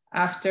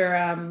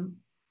 After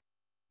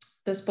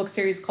this book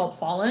series called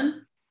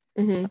Fallen,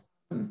 Mm-hmm.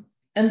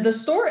 and the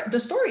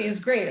story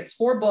is great. It's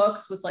 4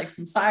 books with like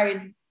some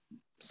side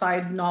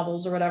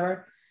novels or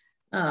whatever.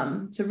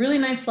 It's a really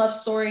nice love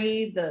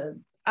story. The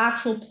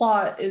actual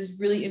plot is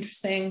really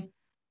interesting,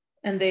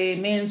 and they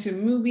made it into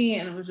a movie,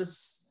 and it was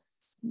just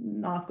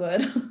not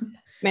good.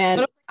 Man,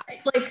 But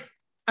like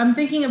I'm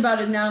thinking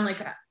about it now, and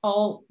like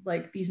all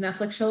like these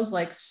Netflix shows,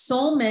 like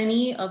so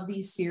many of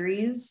these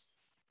series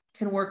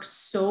can work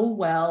so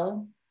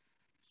well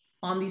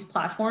on these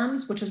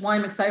platforms, which is why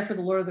I'm excited for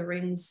the Lord of the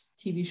Rings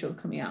TV show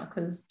coming out,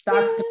 because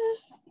that's gonna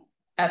be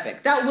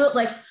epic. That will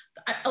like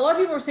a lot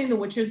of people are saying The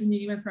Witcher's and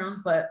Game of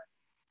Thrones, but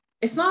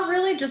it's not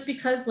really, just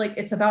because like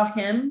it's about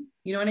him.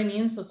 You know what I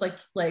mean? So it's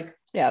like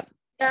yeah.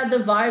 yeah, the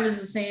vibe is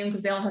the same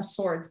because they all have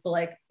swords, but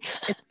like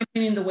in my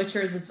opinion, The Witcher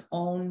is its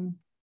own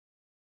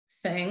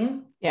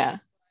thing. Yeah.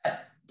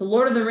 The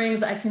Lord of the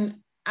Rings, I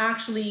can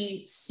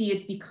actually see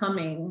it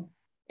becoming,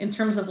 in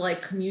terms of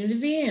like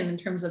community and in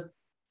terms of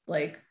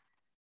like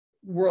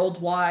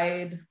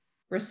worldwide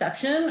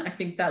reception. I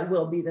think that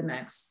will be the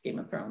next Game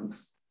of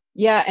Thrones.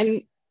 Yeah.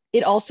 And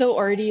it also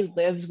already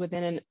lives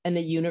within in a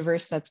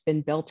universe that's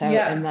been built out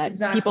and Yeah, that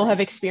people exactly. have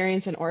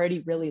experienced and already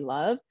really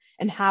love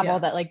and have all Yeah,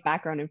 that like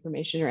background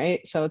information,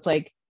 right? So it's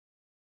like,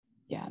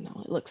 yeah,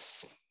 no,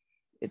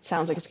 it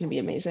sounds like it's gonna be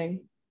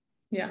amazing.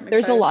 yeah, I'm There's a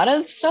excited. lot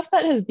of stuff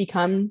that has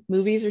become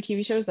movies or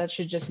TV shows that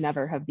should just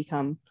never have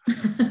become.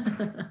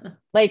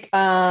 Like,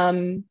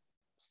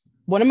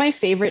 one of my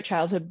favorite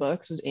childhood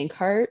books was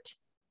Inkheart.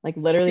 Like,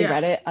 literally Yeah.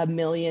 read it a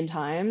million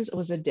times,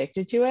 was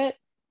addicted to it.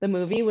 The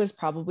movie was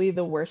probably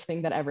the worst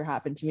thing that ever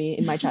happened to me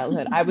in my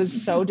childhood. I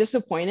was so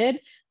disappointed.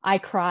 I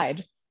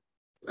cried.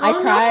 I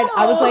cried.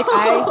 I was like,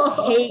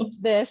 I hate Oh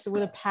this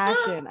with a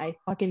passion. I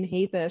fucking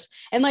hate this.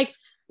 And like,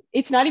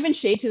 it's not even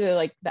shade to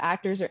the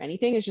actors or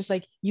anything. It's just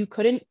like you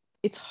couldn't,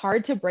 it's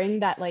hard to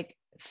bring that like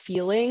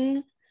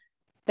feeling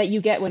that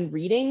you get when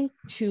reading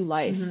to no.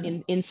 life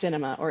Mhm. in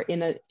cinema or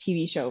in a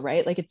TV show,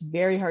 right? Like it's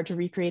very hard to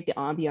recreate the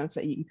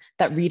ambiance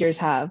that readers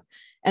have.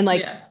 And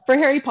like Yeah. for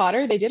Harry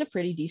Potter, they did a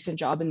pretty decent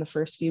job in the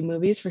first few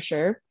movies for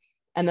sure.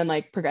 And then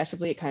like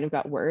progressively it kind of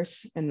got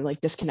worse and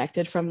like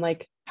disconnected from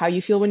like how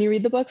you feel when you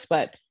read the books.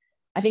 But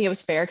I think it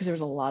was fair because there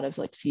was a lot of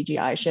like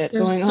CGI shit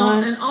going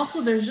on. And also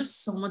there's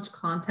just so much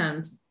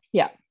content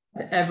Yeah.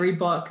 to every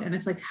book. And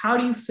it's like, how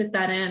do you fit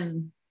that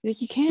in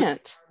Like you to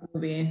can't. a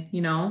movie,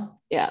 you know?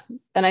 Yeah.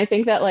 And I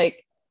think that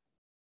like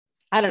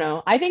I don't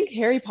know. I think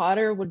Harry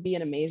Potter would be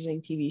an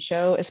amazing TV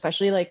show,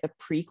 especially like the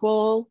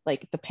prequel,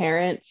 like the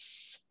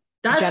parents'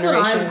 That's what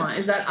I generation. want,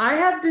 is that I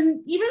have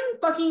been, even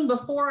fucking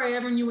before I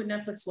ever knew what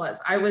Netflix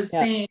was, I was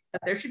Yeah. saying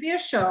that there should be a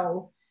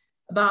show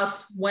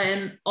about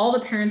when all the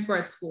parents were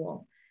at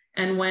school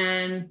and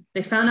when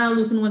they found out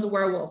Lupin was a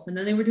werewolf, and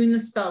then they were doing the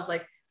spells,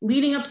 like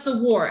leading up to the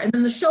war. And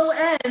then the show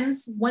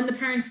ends when the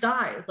parents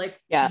die, like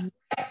Yeah.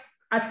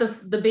 at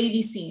the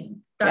baby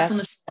scene. That's when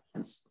the Yes. show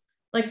ends.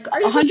 Like,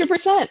 are you fucking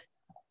 100%.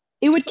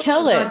 It would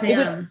kill it.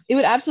 goddamn? It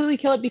would absolutely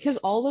kill it because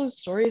all those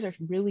stories are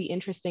really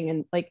interesting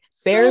and like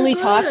So barely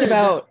talked good.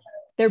 about.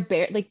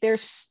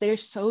 They're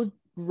so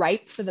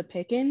ripe for the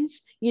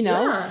pickings, you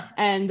know? Yeah.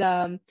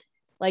 And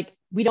like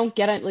we don't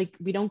get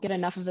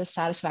enough of the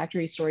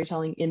satisfactory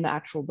storytelling in the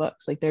actual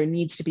books. Like there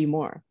needs to be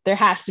more. There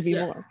has to be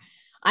Yeah. more.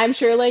 I'm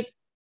sure like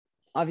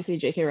obviously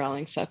J.K.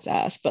 Rowling sucks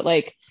ass, but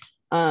like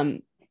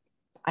um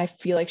I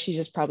feel like she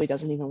just probably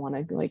doesn't even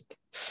want to like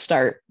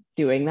start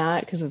doing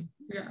that because of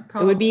Yeah,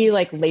 it would be probably.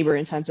 like labor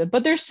intensive.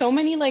 But there's so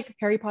many like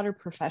Harry Potter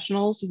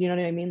professionals, you know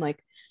what I mean?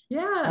 Like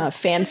Yeah.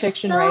 fan Like, just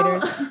fiction sell,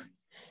 writers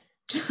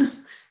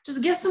just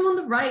just give someone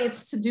the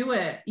rights to do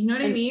it. You know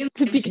what I and mean?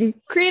 to Like,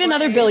 create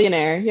another way.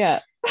 billionaire.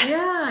 Yeah,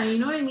 Yeah, you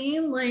know what I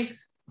mean? Like,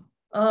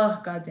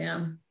 oh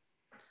goddamn.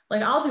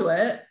 Like, I'll do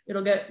it.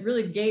 It'll get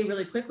really gay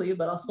really quickly,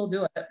 but I'll still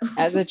do it.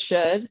 as it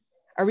should.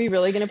 Are we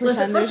really going to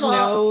Listen, pretend there's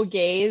no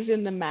gays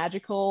in the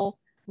magical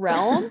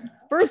realm?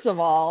 First of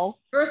all,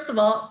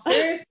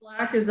 Sirius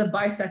Black is a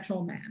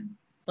bisexual man.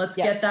 Let's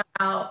get yes. that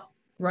out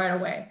right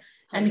away.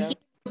 And he and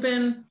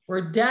Lupin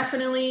were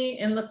definitely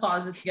in the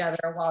closet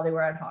together while they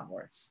were at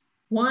Hogwarts.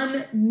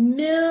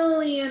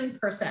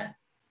 1,000,000%.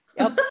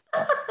 Yep.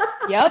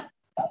 Yep.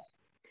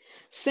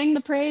 Sing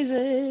the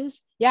praises.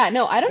 Yeah,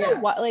 no, I don't know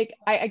what, like,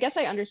 I guess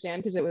I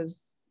understand because it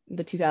was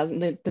the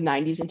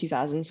 90s and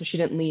 2000s, so she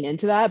didn't lean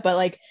into that. But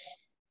like,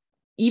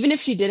 even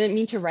if she didn't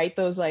mean to write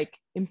those like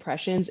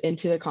impressions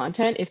into the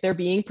content, if they're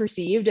being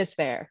perceived, it's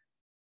there.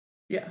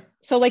 Yeah.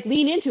 So like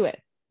lean into it.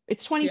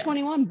 It's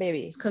 2021,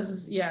 baby. It's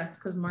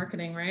because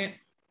marketing, right?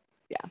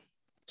 Yeah.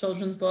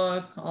 Children's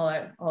book, all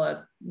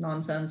that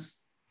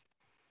nonsense.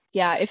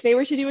 Yeah, if they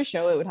were to do a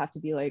show, it would have to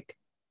be like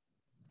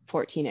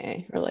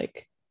 14A or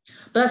like.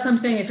 But that's what I'm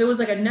saying. If it was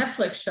like a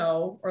Netflix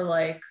show or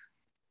like,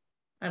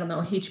 I don't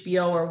know,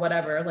 HBO or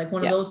whatever, like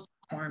one of those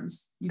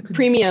platforms, you could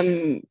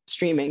premium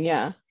streaming.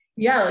 Yeah.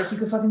 Yeah, like you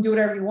could fucking do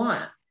whatever you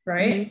want,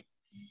 right?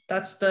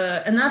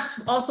 Mm-hmm. And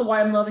that's also why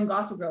I'm loving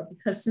Gossip Girl,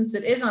 because since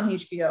it is on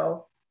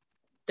HBO,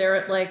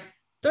 they're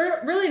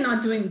really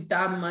not doing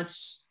that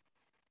much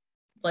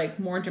like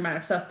more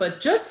dramatic stuff, but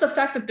just the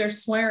fact that they're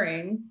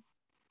swearing,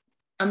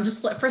 I'm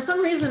just like, for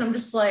some reason, I'm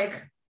just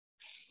like,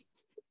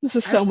 this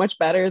is so much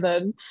better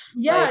than.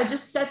 It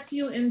just sets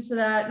you into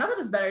that. Not that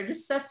it's better, it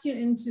just sets you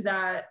into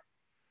that.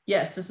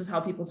 Yes, this is how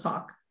people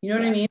talk. You know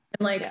what I mean?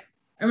 And like,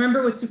 I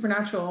remember with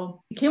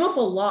Supernatural, it came up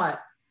a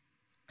lot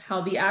how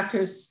the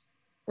actors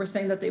were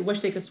saying that they wish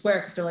they could swear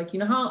because they're like, you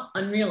know how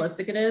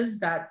unrealistic it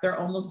is that they're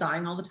almost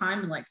dying all the time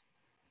and like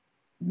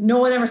no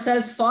one ever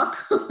says fuck.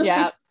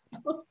 Yeah.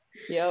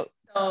 Yep.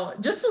 So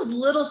just those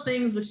little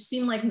things which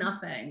seem like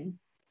nothing,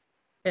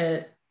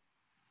 it,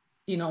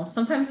 you know,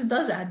 sometimes it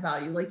does add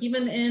value. Like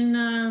even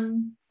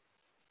in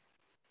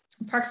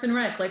Parks and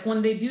Rec, like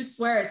when they do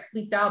swear, it's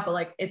bleeped out, but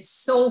like it's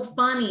so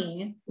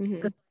funny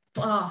because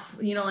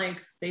you know,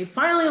 like they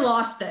finally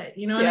lost it.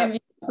 You know what I mean?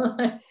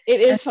 It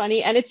is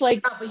funny, and it's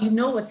like, but you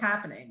know what's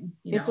happening.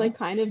 It's like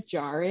kind of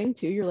jarring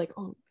too. You're like,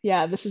 oh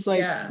yeah, this is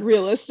like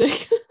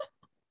realistic.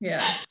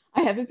 Yeah.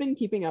 I haven't been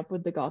keeping up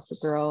with the Gossip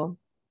Girl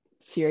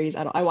series.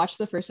 I watched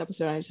the first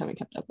episode. I just haven't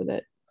kept up with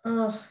it.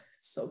 Oh,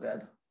 it's so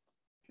good.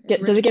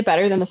 Does it get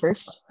better than the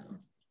first?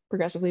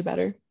 Progressively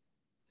better?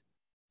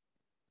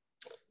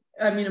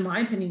 I mean, in my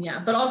opinion, yeah.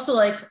 But also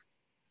like,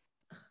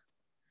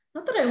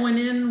 not that I went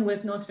in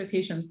with no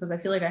expectations, because I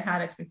feel like I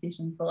had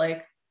expectations, but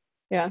like,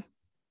 I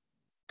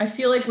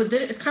feel like with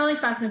it, it's kind of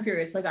like Fast and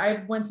Furious. Like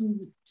I went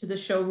to the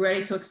show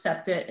ready to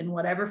accept it in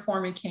whatever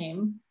form it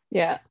came.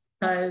 Yeah.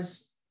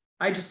 Because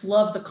I just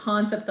love the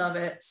concept of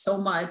it so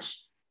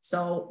much.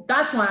 So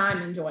that's why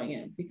I'm enjoying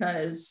it,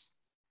 because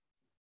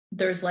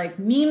there's like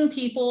mean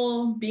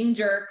people being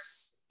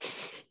jerks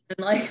and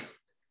like,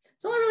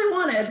 it's all I really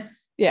wanted.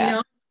 Yeah. You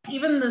know,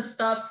 even the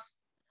stuff,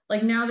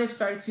 like now they've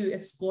started to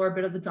explore a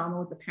bit of the drama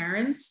with the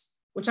parents,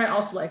 which I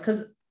also like,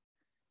 because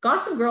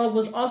Gossip Girl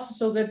was also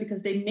so good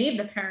because they made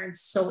the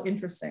parents so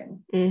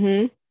interesting.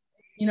 Mm-hmm.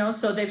 You know,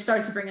 so they've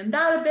started to bring in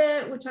that a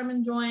bit, which I'm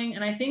enjoying.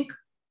 And I think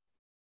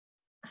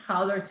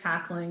how they're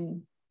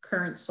tackling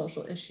current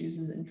social issues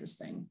is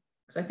interesting,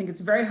 because I think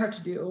it's very hard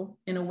to do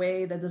in a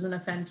way that doesn't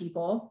offend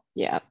people.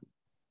 Yeah.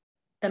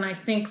 And I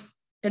think,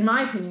 in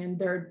my opinion,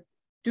 they're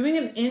doing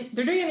an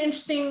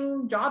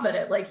interesting job at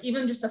it. Like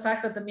even just the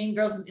fact that the main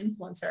girl's an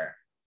influencer,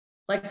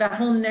 like that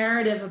whole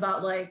narrative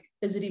about like,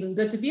 is it even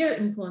good to be an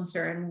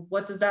influencer, and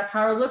what does that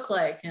power look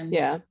like,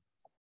 and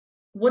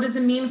what does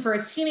it mean for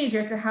a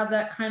teenager to have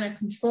that kind of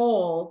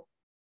control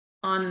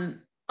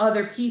on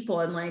other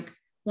people, and like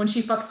when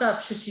she fucks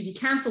up, should she be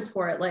canceled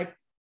for it? Like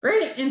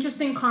very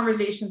interesting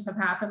conversations have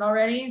happened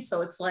already.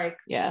 So it's like,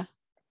 I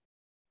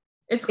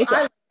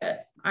like it.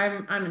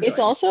 I'm enjoying it's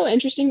also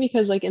interesting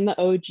because like in the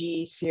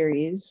OG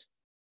series,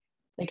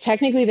 like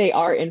technically they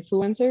are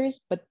influencers,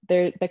 but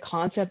the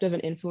concept of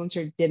an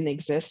influencer didn't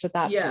exist at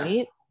that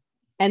point.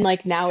 And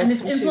like now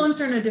it's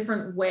influencer in a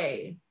different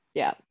way.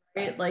 Yeah.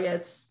 Right? Like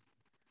it's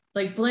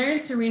like Blair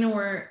and Serena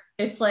were,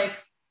 it's like,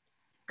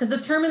 because the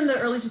term in the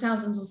early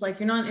 2000s was like,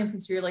 you're not an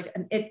influencer, you're like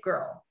an it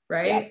girl,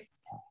 right?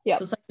 Yeah.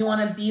 So it's like you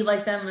want to be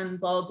like them and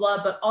blah, blah,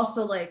 blah. But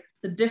also like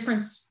the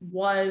difference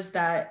was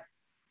that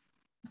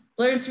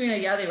Blair and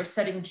Serena, they were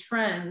setting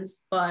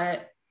trends,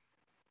 but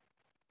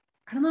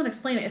I don't know how to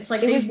explain it. It's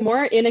like it was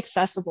more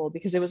inaccessible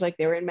because it was like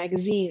they were in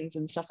magazines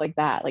and stuff like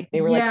that. Like they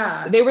were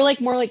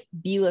like more like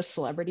B-list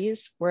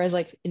celebrities, whereas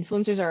like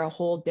influencers are a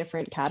whole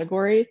different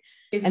category.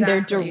 Exactly, and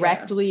they're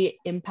directly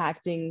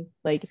impacting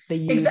like the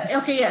youth. Exactly.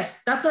 Okay,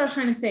 yes, that's what I was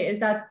trying to say, is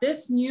that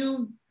this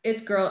new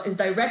it girl is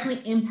directly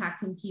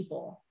impacting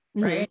people,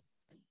 right?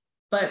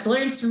 But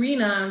Blair and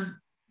Serena,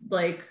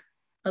 like,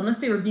 unless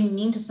they were being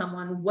mean to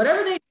someone,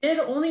 whatever they did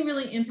only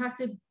really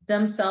impacted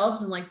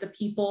themselves and like the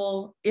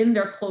people in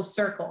their close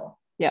circle.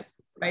 Yep.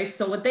 Right.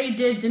 So what they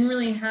did didn't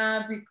really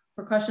have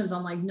repercussions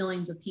on like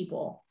millions of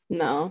people.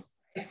 No.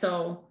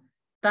 So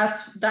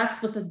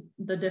that's what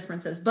the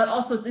difference is. But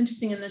also it's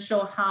interesting in the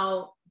show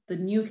how the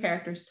new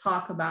characters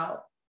talk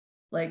about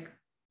like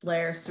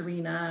Blair,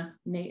 Serena,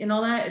 Nate, and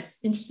all that. It's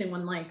interesting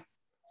when like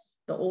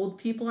the old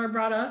people are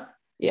brought up.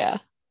 Yeah.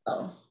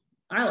 So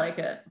I like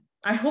it.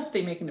 I hope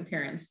they make an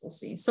appearance. We'll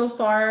see. So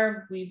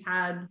far, we've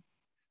had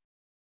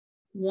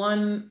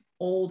one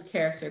old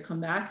character come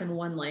back and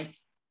one like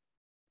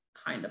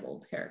kind of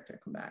old character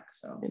come back.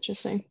 So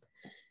Interesting.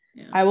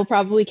 yeah. I will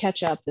probably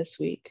catch up this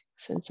week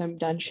since I'm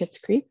done Schitt's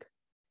Creek.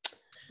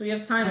 We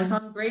have time. It's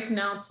on break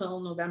now till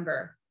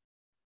November.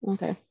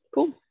 Okay,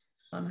 cool.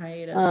 On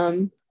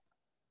hiatus.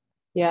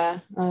 Yeah.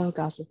 Oh,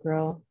 Gossip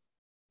Girl.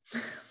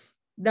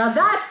 Now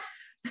that's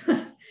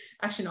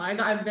actually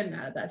no, I've been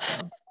mad at that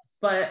show,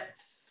 but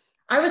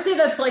I would say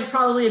that's like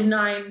probably a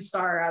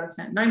 9-star out of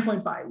 10,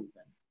 9.5 even.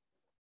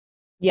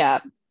 Yeah.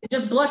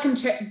 Just Blair.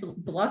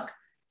 Block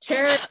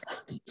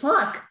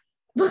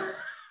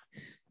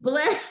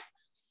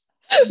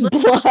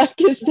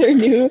is their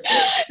new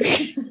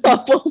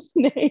couple's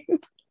name.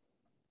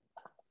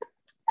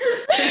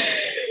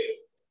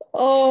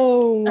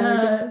 Oh my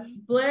God.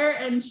 Blair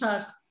and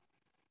Chuck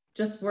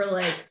just were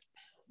like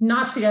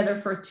not together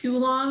for too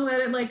long that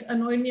it like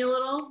annoyed me a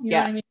little. You know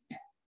what I mean?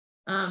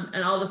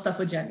 And all the stuff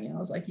with Jenny, I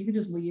was like, you could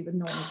just leave and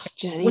no one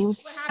cared. Jenny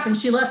was, what happened?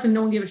 She left and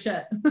no one gave a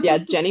shit. Yeah,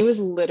 Jenny was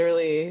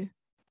literally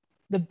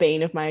the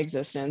bane of my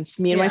existence.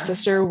 Me and my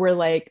sister were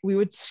like, we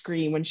would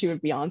scream when she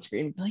would be on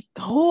screen. We'd be like,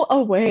 go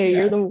away,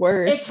 you're the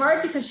worst. It's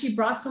hard because she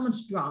brought so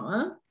much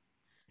drama,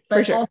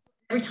 but also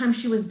every time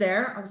she was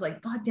there, I was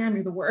like, God damn,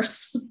 you're the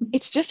worst.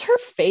 It's just her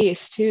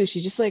face too.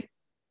 She's like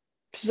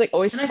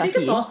always. And I think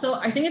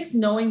it's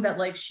knowing that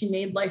like she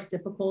made life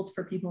difficult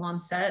for people on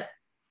set.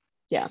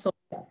 Yeah. So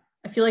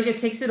I feel like it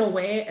takes it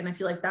away, and I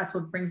feel like that's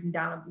what brings me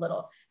down a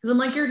little. Because I'm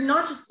like, you're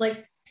not just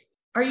like,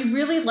 are you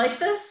really like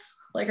this?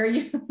 Like, are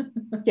you?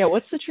 Yeah.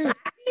 What's the truth?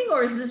 Acting,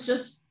 or is this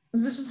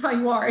just how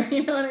you are?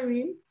 You know what I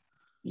mean?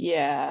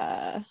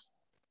 Yeah.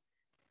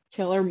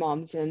 Killer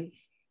Momsen.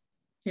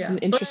 Yeah. An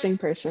interesting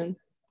person.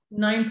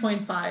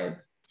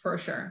 9.5 for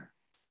sure.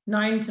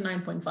 9 to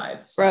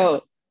 9.5.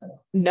 Bro,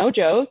 no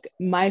joke.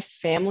 My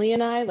family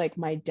and I, like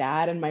my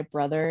dad and my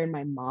brother and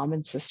my mom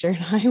and sister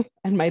and I,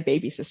 and my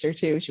baby sister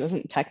too, she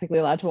wasn't technically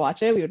allowed to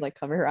watch it. We would like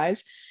cover her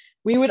eyes.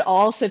 We would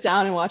all sit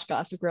down and watch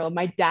Gossip Girl.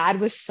 My dad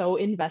was so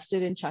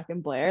invested in Chuck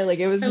and Blair. Like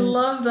it was, I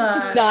love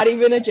that. Not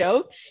even a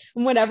joke.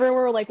 And whenever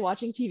we're like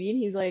watching TV and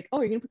he's like,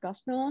 oh, you're gonna put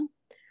Gossip Girl on?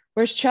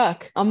 Where's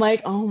Chuck? I'm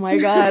like, oh my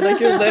God, like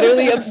you're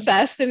literally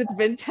obsessed and it's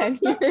been 10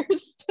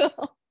 years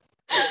still.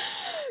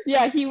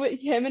 Yeah,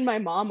 him and my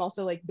mom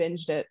also like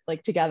binged it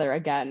like together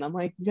again. I'm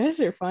like, you guys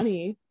are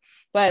funny.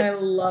 But I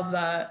love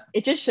that.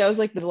 It just shows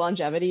like the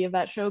longevity of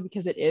that show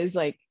because it is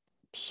like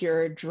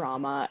pure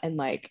drama and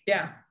like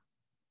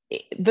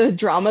the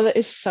drama that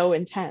is so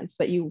intense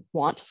that you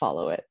want to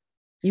follow it.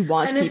 You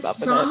want to keep up with it. And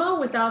it's drama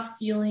without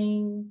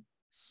feeling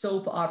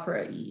soap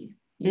opera-y,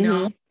 you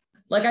know?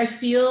 Like I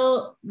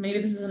feel, maybe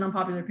this is an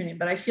unpopular opinion,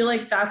 but I feel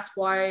like that's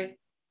why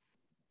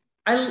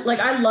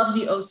I love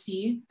the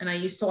OC and I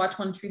used to watch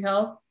One Tree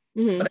Hill,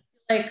 but I feel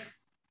like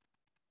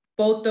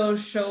both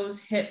those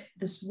shows hit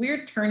this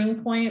weird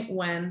turning point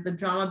when the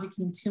drama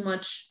became too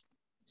much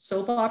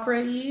soap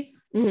opera-y,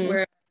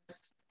 whereas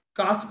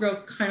Gossip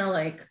Girl kind of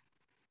like,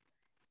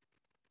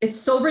 it's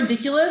so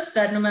ridiculous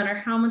that no matter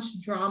how much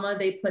drama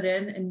they put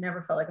in, it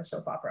never felt like a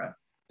soap opera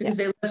because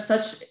they live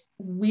such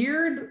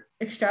weird,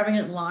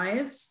 extravagant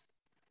lives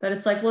that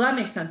it's like, well, that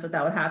makes sense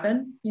that would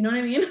happen. You know what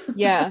I mean?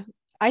 Yeah.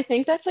 I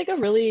think that's like a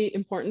really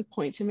important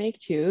point to make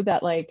too,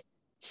 that like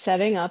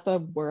setting up a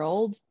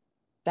world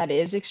that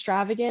is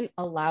extravagant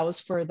allows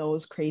for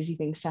those crazy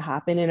things to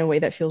happen in a way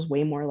that feels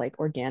way more like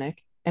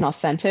organic and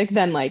authentic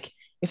than like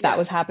if that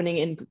was happening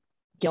in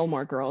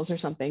Gilmore Girls or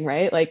something,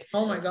 right? Like,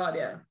 oh my God,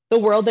 yeah. The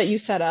world that you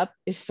set up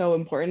is so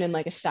important in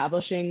like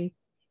establishing.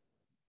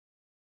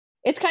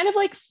 It's kind of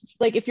like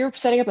if you're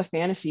setting up a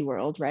fantasy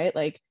world, right?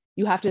 Like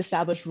you have to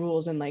establish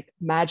rules and like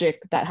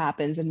magic that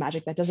happens and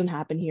magic that doesn't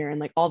happen here and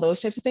like all those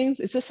types of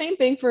things. It's the same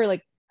thing for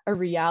like a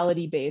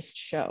reality-based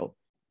show.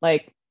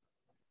 Like,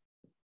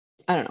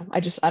 I don't know.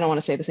 I don't want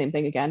to say the same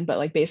thing again, but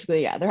like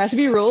basically, yeah, there has to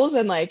be rules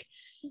and like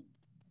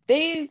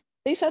they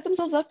set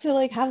themselves up to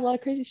like have a lot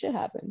of crazy shit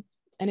happen.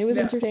 And it was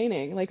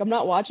entertaining. Like I'm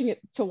not watching it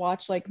to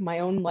watch like my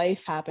own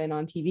life happen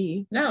on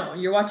TV. No,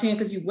 you're watching it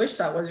because you wish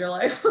that was your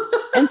life.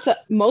 And so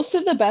most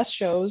of the best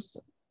shows,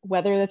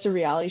 whether that's a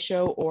reality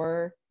show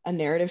or a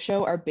narrative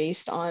show, are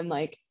based on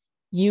like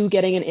you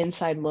getting an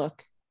inside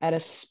look at a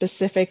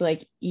specific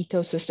like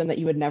ecosystem that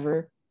you would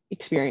never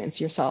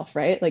experience yourself,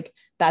 right? Like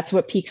that's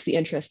what piques the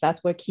interest.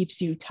 That's what keeps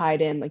you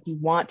tied in. Like you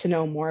want to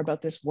know more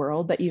about this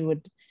world that you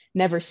would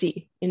never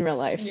see in real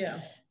life. Yeah.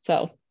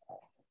 So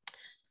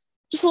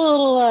just a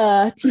little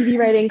TV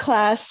writing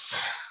class.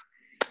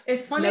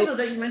 It's funny though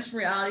that you mentioned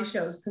reality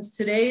shows because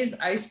today's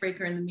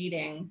icebreaker in the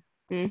meeting,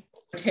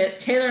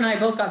 Taylor and I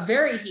both got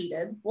very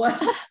heated,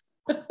 was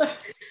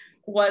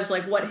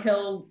like, what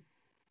hill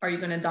are you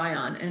going to die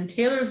on? And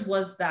Taylor's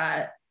was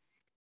that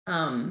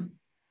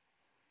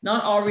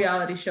not all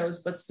reality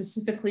shows, but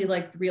specifically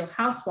like the Real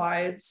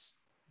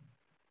Housewives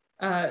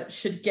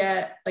should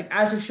get, like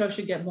as a show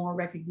should get more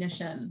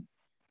recognition.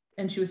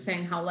 And she was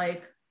saying how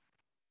like,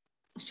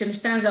 she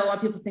understands that a lot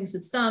of people think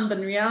it's dumb, but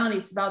in reality,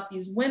 it's about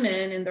these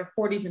women in their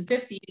 40s and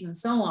 50s and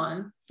so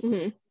on,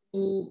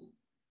 who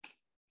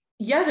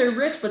yeah, they're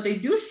rich, but they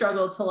do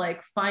struggle to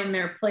like find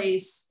their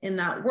place in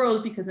that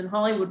world, because in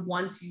Hollywood,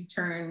 once you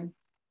turn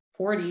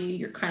 40,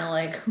 you're kind of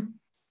like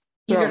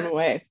Thrown either,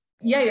 away.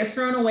 yeah, you're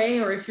thrown away,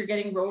 or if you're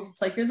getting roles,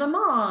 it's like you're the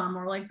mom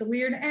or like the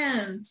weird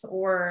aunt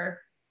or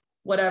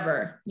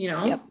whatever, you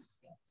know?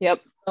 Yep.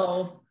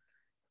 So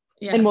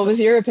yeah. And what So, was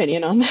your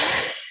opinion on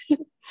that?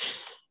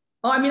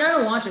 oh, I mean, I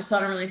don't watch it, so I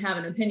don't really have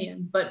an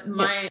opinion, but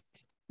Yep.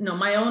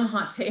 my own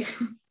hot take.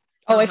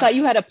 Oh, I Not hot, thought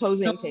you had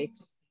opposing no,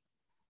 takes.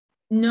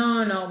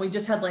 no, we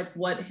just had like,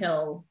 what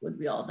hill would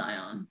we all die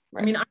on? I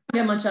Right. mean, I don't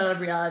get much out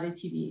of reality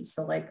TV,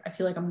 so like, I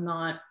feel like I'm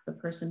not the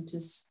person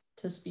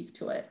to speak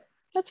to it.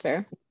 That's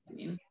fair. I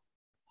mean,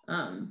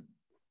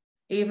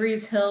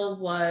 Avery's hill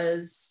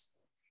was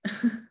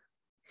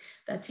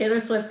that Taylor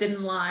Swift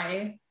didn't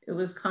lie. It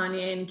was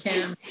Kanye and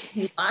Kim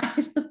who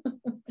lied.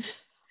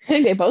 I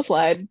think they both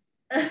lied.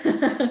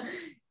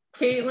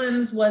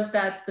 Caitlin's was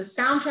that the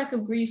soundtrack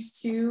of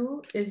Grease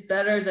 2 is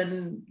better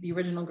than the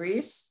original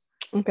Grease.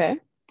 Okay.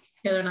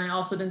 Taylor and I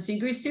also didn't see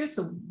Grease 2,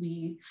 so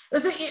for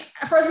as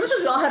much as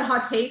we all had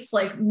hot takes,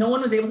 like no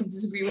one was able to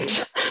disagree with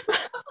each other.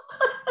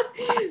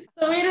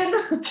 So we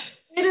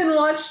didn't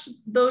watch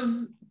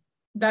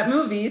that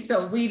movie,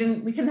 so we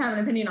couldn't have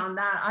an opinion on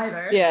that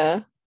either.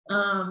 Yeah.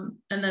 And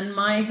then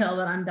my hill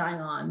that I'm dying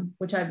on,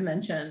 which I've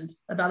mentioned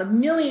about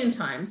 1,000,000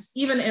 times,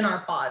 even in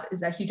our pod,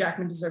 is that Hugh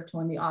Jackman deserved to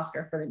win the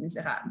Oscar for Les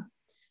Miserables.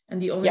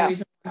 And the only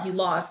reason he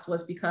lost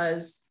was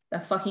because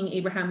that fucking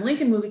Abraham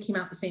Lincoln movie came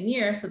out the same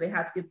year, so they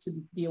had to give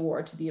the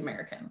award to The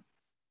American.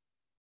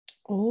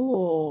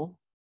 Oh,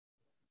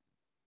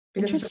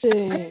 Because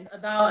interesting. it's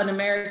about an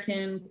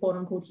American quote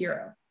unquote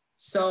hero.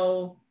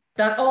 So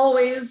that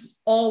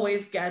always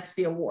gets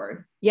the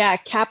award. Yeah,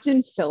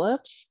 Captain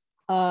Phillips.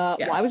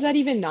 Why was that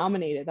even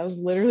nominated? That was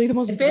literally the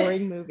most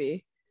boring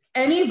movie.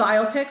 Any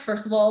biopic,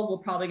 first of all, will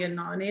probably get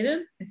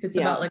nominated if it's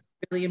about like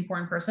a really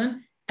important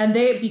person. And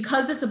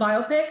because it's a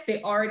biopic,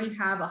 they already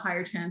have a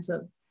higher chance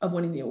of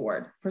winning the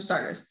award, for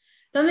starters.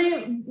 Then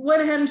they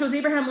went ahead and chose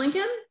Abraham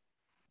Lincoln.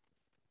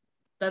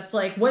 That's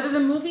like, whether the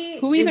movie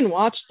Who even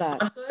watched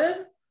that?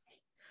 Good.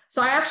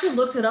 So I actually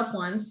looked it up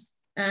once,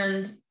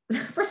 and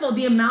first of all,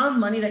 the amount of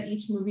money that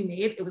each movie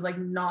made, it was like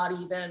not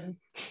even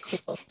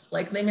close.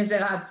 Like Les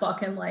Miserables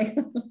fucking like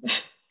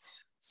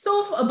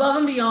so above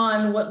and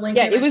beyond what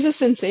Lincoln. Yeah, it was a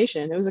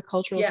sensation. It was a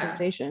cultural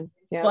sensation.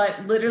 Yeah.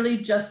 But literally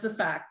just the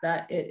fact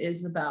that it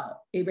is about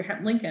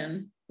Abraham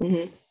Lincoln,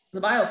 the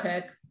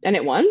biopic. And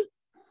it won?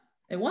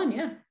 It won,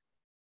 yeah.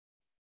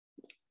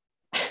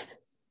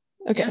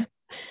 Okay.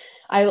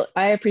 Yeah.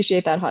 I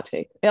appreciate that hot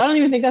take. I don't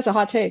even think that's a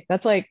hot take.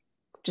 That's like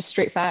just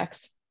straight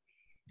facts.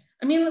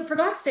 I mean, for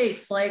God's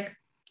sakes, like,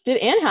 did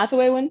Anne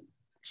Hathaway win?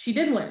 She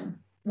did win,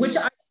 which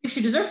I think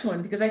she deserved to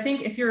win, because I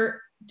think if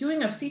you're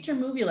doing a feature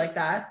movie like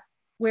that,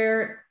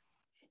 where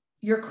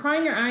you're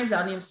crying your eyes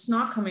out and you have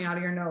snot coming out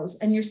of your nose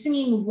and you're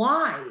singing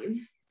live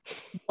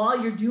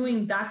while you're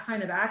doing that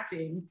kind of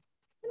acting,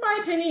 in my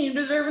opinion, you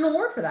deserve an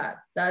award for that.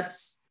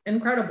 That's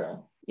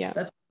incredible. Yeah.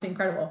 That's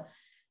incredible.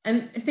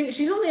 And I think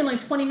she's only in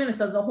like 20 minutes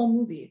of the whole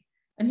movie.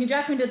 And Hugh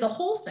Jackman did the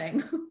whole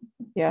thing.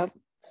 Yeah.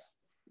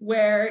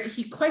 Where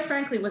he, quite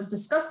frankly, was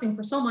disgusting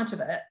for so much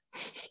of it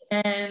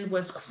and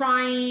was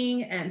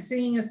crying and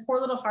singing his poor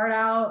little heart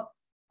out,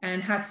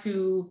 and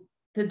the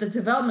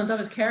development of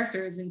his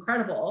character is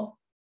incredible.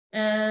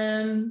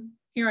 And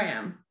here I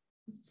am,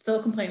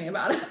 still complaining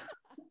about it.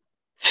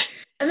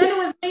 And then it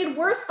was made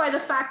worse by the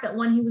fact that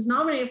when he was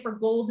nominated for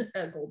Golden,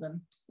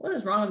 what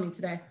is wrong with me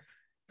today?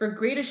 For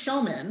Greatest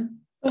Showman,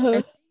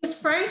 and James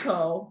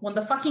Franco won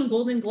the fucking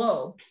Golden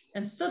Globe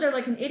and stood there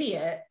like an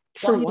idiot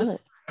while he was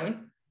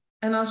crying.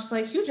 And I was just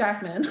like, Hugh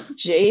Jackman.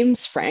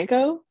 James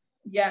Franco?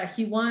 Yeah,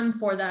 he won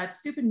for that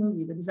stupid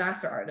movie, The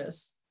Disaster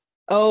Artist.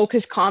 Oh,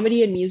 because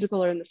comedy and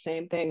musical are in the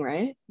same thing,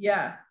 right?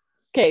 Yeah.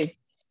 Okay.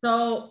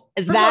 So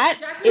that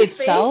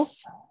itself?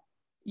 Face,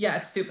 yeah,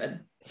 it's stupid.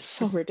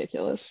 So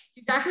ridiculous.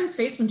 Hugh Jackman's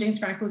face when James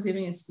Franco was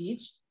giving his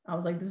speech, I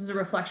was like, this is a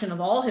reflection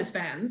of all his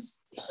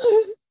fans.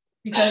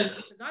 Because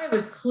the guy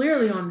was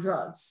clearly on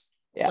drugs.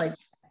 Yeah. Like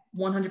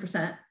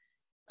 100%.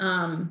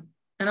 And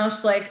I was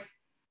just like,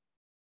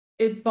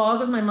 it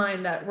boggles my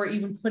mind that we're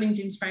even putting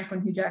James Franco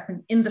and Hugh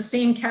Jackman in the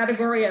same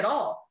category at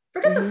all.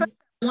 Forget the fact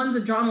that one's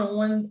a drama,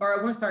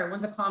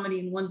 one's a comedy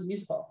and one's a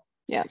musical.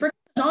 Yeah. Forget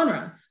the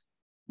genre.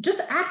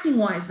 Just acting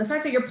wise, the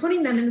fact that you're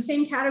putting them in the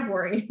same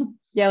category.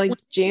 Yeah, like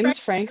James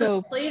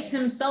Franco plays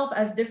himself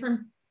as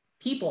different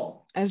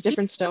people. As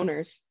different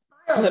stoners.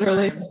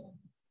 Literally.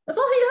 That's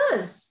all he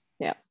does.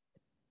 Yeah.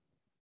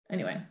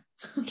 Anyway.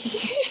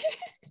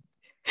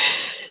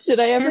 Did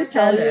I ever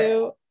tell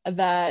you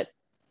that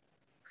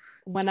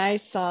when I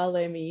saw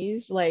Les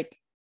Mis, like,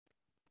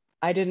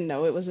 I didn't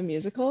know it was a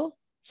musical.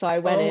 So I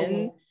went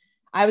in,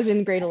 I was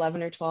in grade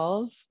 11 or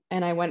 12,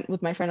 and I went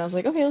with my friend. I was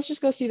like, okay, let's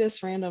just go see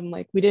this random,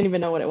 like, we didn't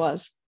even know what it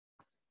was.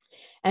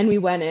 And we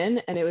went in,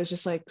 and it was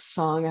just like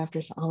song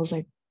after song. I was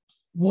like,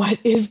 what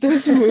is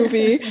this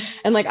movie?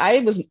 And like, I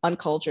was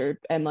uncultured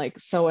and like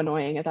so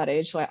annoying at that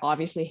age. So I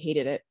obviously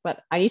hated it,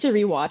 but I need to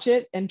rewatch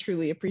it and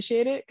truly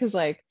appreciate it. Cause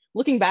like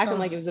looking back, I'm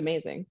like, it was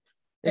amazing.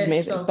 It was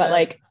amazing. So but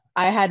like,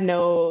 I had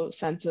no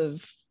sense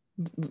of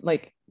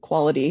like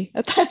quality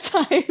at that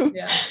time.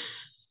 Yeah.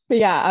 But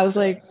yeah, I was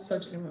like,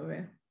 Such a good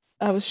movie.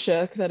 I was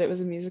shook that it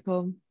was a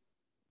musical.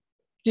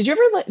 Did you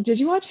ever did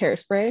you watch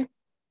Hairspray?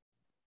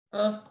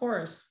 Of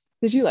course.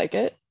 Did you like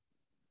it?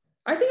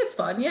 I think it's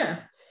fun. Yeah.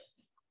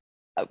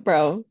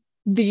 Bro,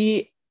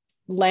 the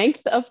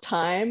length of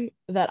time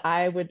that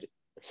I would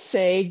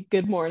say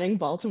good morning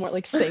Baltimore,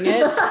 like sing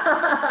it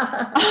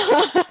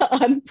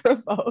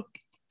unprovoked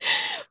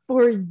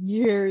for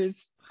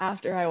years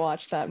after I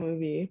watched that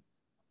movie.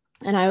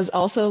 And I was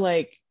also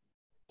like,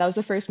 that was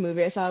the first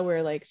movie I saw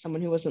where like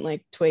someone who wasn't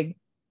like twig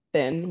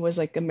thin was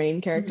like a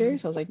main character.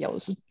 So I was like, yo,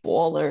 this is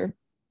baller.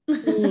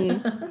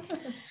 Mm.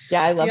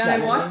 Yeah, I love Yeah, that I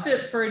movie. watched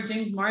it for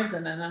James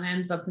Marsden and then I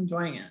ended up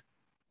enjoying it.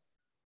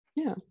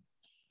 Yeah,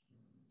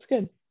 it's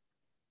good.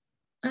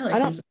 I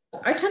like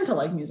musicals. I tend to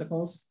like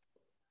musicals.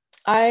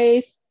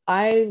 I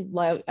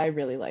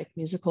really like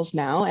musicals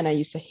now, and I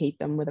used to hate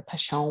them with a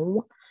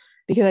passion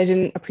because I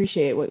didn't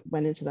appreciate what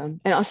went into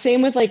them. And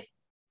same with like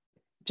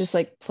just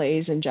like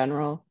plays in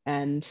general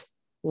and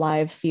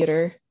live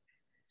theater.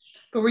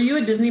 But were you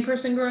a Disney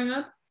person growing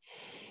up?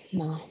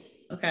 No.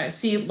 Okay.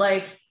 See,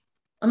 like,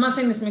 I'm not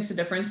saying this makes a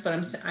difference, but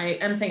I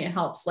am saying it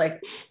helps. Like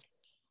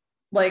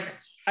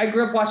I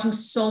grew up watching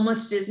so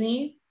much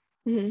Disney,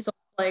 Mm-hmm. so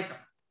like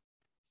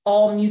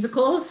all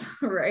musicals,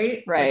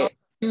 right? Right. Like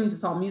all tunes,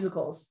 it's all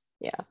musicals.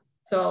 Yeah.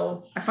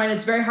 So I find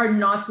it's very hard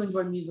not to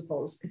enjoy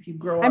musicals if you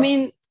grow up. I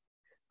mean,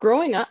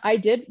 growing up, I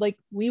did like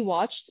we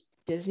watched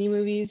Disney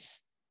movies,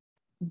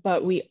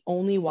 but we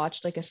only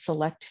watched like a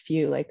select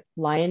few, like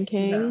Lion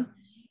King, Yeah.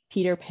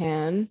 Peter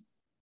Pan,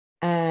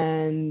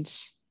 and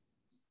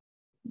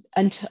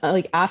until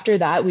like after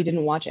that, we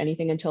didn't watch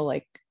anything until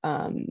like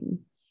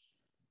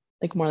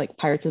more like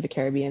Pirates of the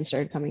Caribbean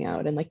started coming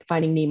out and like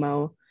Finding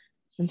Nemo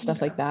and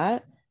stuff like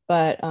that.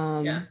 But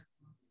Yeah.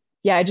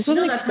 yeah, I just You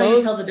know, wasn't that's how you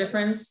exposed. tell the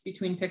difference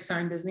between Pixar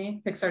and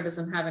Disney. Pixar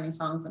doesn't have any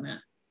songs in it.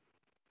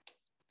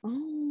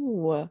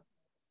 Oh,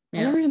 I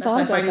Yeah, never even that's thought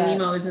why about Finding that.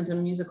 Nemo isn't a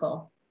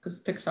musical because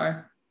it's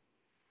Pixar.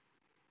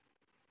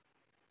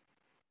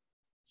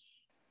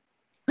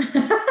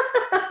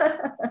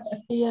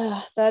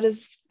 Yeah, that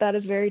is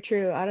very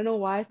true. I don't know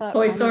why I thought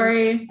Toy Finding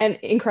Story. and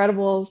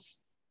Incredibles.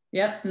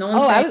 Yep, no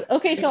one's Oh, I saying was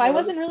okay, so I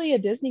wasn't ridiculous. really a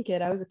Disney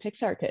kid. I was a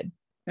Pixar kid.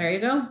 There you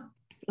go.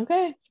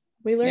 Okay.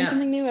 We learn Yeah.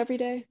 something new every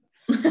day.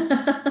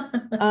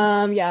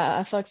 Yeah,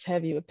 I fucks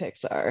heavy with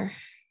Pixar.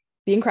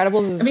 The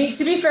Incredibles I is mean,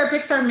 to be fair,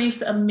 Pixar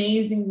makes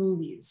amazing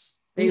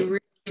movies. They mhm. really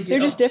do. They're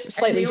just And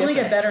slightly they only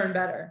get different. better and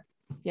better.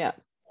 Yeah.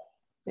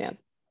 Yeah.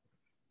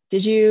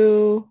 Did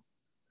you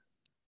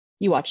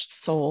watched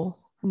Soul,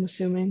 I'm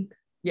assuming.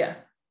 Yeah.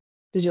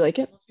 Did you like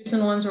it? Most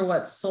recent ones were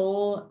what?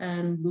 Soul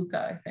and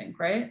Luca, I think,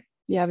 right?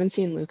 Yeah, I haven't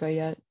seen Luca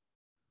yet.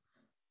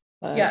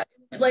 But Yeah.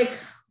 Like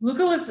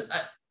Luca was,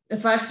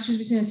 if I have to choose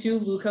between the two,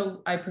 Luca,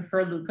 I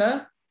prefer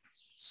Luca.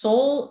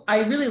 Soul,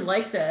 I really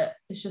liked it.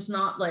 It's just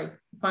not like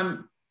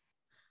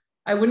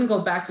I wouldn't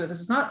go back to it because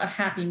it's not a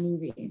happy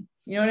movie.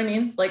 You know what I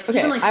mean? Like okay,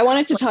 even like I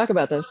wanted to talk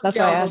about this. That's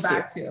why I I'll asked go you.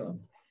 back to.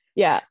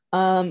 Yeah.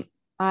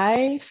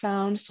 I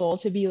found Soul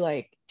to be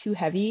like too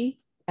heavy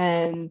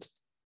and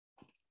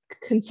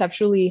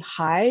conceptually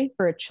high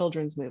for a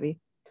children's movie.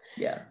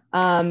 Yeah.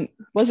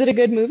 Was it a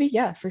good movie?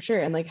 Yeah, for sure.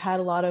 And like had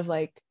a lot of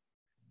like,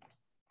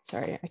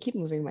 sorry, I keep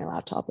moving my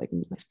laptop like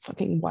my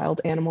fucking wild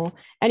animal.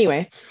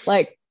 Anyway,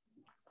 like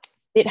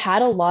it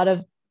had a lot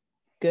of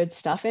good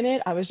stuff in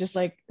it. I was just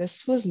like,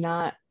 this was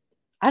not,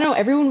 I don't know,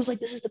 everyone was like,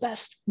 this is the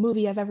best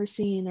movie I've ever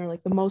seen, or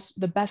like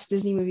the best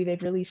Disney movie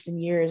they've released in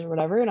years or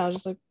whatever. And I was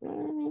just like,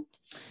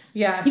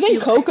 Yeah. even See,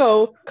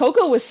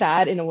 Coco was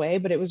sad in a way,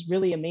 but it was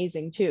really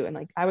amazing too. And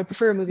like I would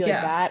prefer a movie like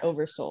yeah. that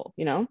over Soul,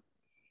 you know?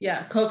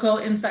 Yeah. Coco,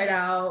 Inside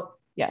Out.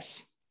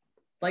 Yes.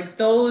 Like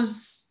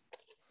those,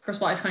 first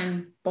of all, I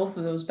find both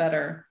of those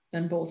better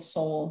than both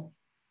Soul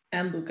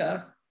and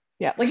Luca.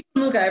 Yeah. Like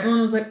Luca,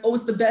 everyone was like, oh,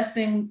 it's the best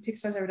thing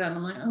Pixar's ever done.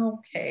 I'm like,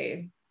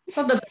 okay. It's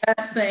not the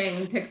best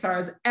thing Pixar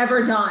has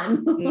ever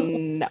done.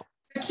 No.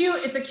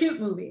 It's a cute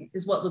movie,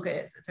 is what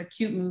Luca is. It's a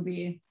cute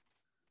movie.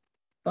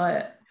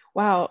 But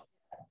wow.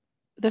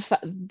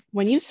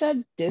 When you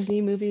said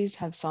Disney movies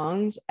have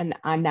songs, and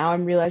now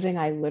I'm realizing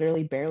I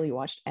literally barely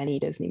watched any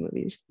Disney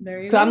movies.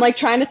 there you So go. I'm like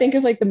trying to think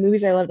of like the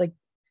movies I loved, like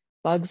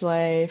Bugs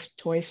Life,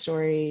 Toy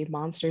Story,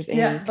 Monsters Inc.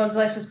 Yeah, Bugs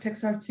Life is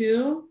Pixar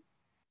too.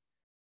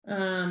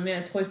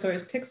 Yeah, Toy Story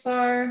is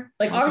Pixar.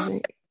 Like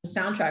obviously the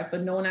soundtrack,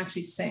 but no one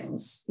actually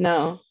sings.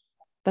 No,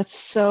 that's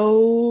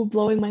so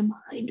blowing my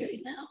mind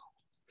right now.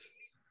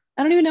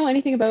 I don't even know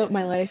anything about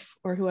my life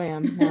or who I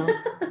am now.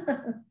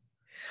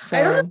 So,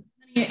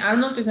 I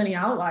don't know if there's any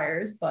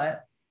outliers,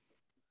 but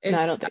no,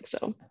 I don't think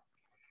so.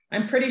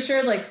 I'm pretty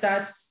sure like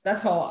that's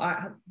how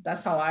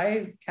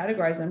I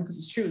categorize them because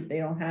it's true. They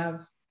don't have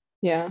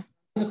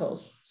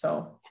musicals.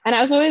 So, and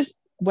I was always,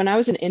 when I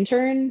was an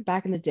intern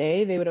back in the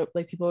day, they would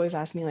like, people always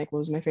ask me like, what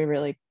was my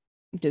favorite like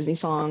Disney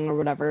song or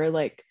whatever.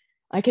 Like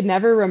I could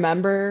never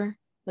remember,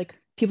 like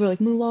people are like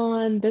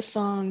Mulan, this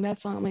song, that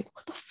song. I'm like,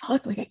 what the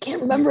fuck? Like I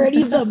can't remember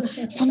any of them.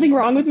 Something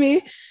wrong with me.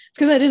 It's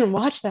because I didn't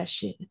watch that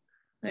shit.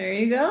 There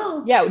you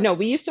go. Yeah, no,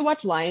 we used to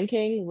watch Lion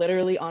King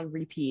literally on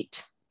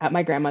repeat at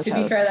my grandma's To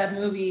house. be fair, that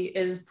movie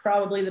is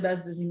probably the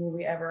best Disney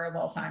movie ever of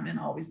all time and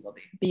always will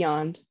be.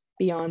 Beyond.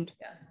 Yeah.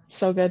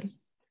 So good.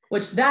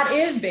 Which that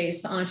is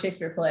based on a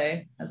Shakespeare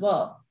play as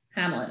well,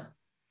 Hamlet.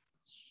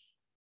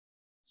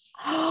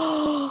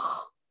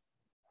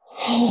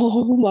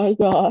 Oh my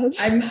God.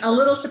 I'm a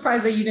little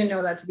surprised that you didn't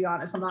know that, to be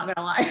honest. I'm not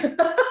gonna lie.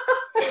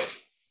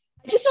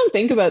 I just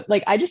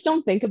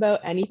don't think about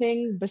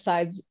anything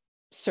besides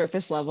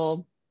surface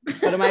level.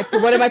 What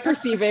am I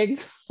perceiving?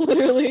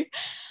 Literally.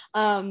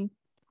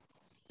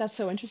 That's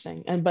so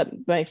interesting.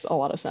 But makes a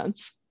lot of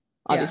sense.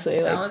 Obviously,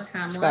 yeah, that like was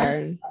Hamlet. Scar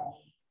and...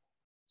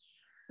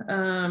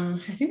 I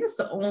think that's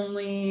the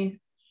only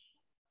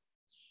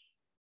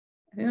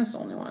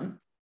one.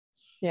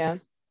 Yeah.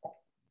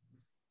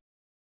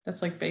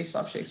 That's like based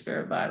off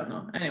Shakespeare, but I don't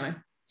know. Anyway.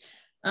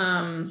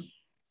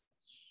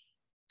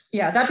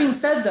 Yeah, that being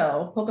said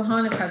though,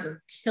 Pocahontas has a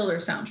killer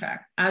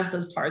soundtrack, as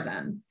does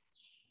Tarzan.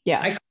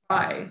 Yeah. I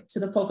cry to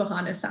the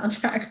Pocahontas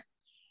soundtrack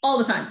all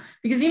the time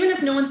because even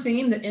if no one's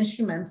singing, the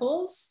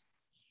instrumentals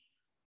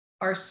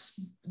are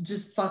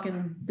just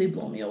fucking, they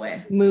blow me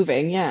away.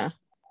 Moving, yeah.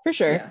 For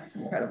sure. Yeah, it's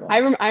incredible. I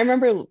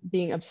remember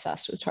being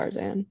obsessed with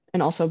Tarzan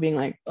and also being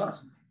like, ugh,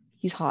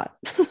 he's hot.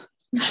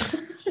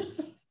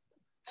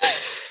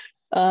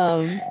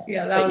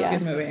 Yeah, that was a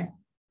good movie.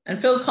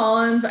 And Phil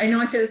Collins, I know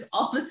I say this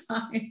all the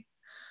time,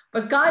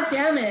 but god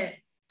damn it,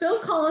 Phil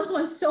Collins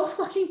went so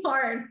fucking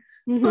hard.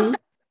 Mm-hmm.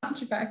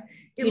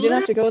 He didn't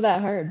have to go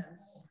that hard.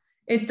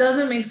 It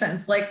doesn't make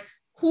sense. Like,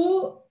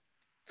 who,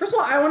 first of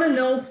all, I want to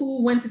know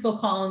who went to Phil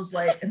Collins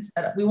like and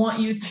said, we want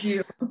you to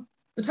do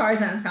the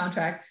Tarzan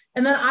soundtrack.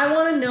 And then I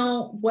want to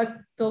know what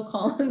Phil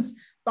Collins'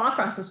 thought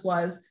process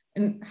was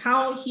and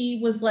how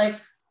he was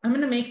like, I'm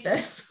going to make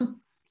this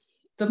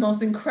the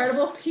most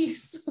incredible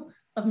piece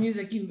of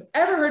music you've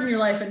ever heard in your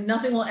life, and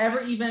nothing will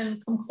ever even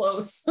come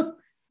close to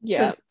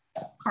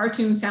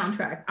cartoon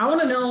soundtrack. I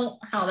want to know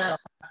how that all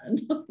happened.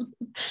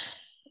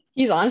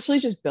 He's honestly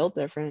just built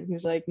different.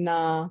 He's like,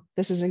 nah,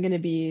 this isn't going to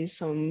be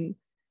some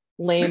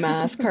lame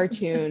ass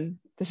cartoon.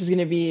 This is going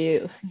to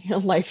be a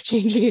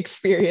life-changing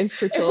experience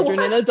for children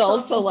and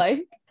adults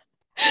alike.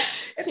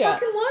 It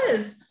fucking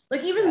was.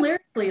 Like, even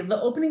lyrically,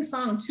 the opening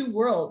song, Two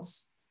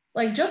Worlds,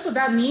 like just what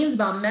that means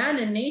about man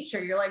and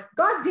nature, you're like,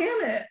 god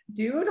damn it,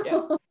 dude.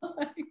 Yeah.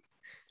 Like,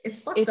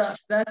 it's fucked up.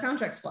 That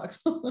soundtrack's fucked.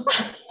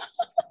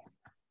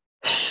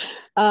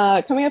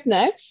 Coming up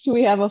next,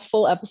 we have a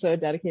full episode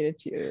dedicated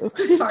to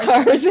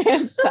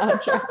Tarzan's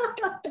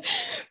soundtrack.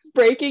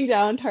 Breaking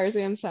down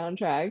Tarzan's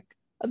soundtrack.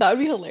 That would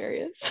be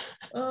hilarious.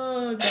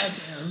 Oh,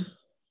 goddamn.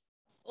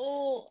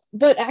 Oh,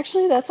 but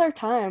actually, that's our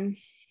time,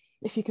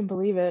 if you can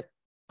believe it.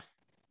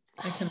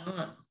 I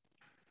cannot.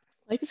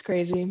 Life is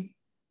crazy.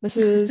 This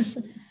is,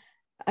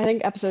 I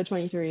think, episode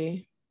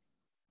 23.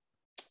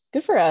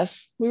 Good for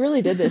us. We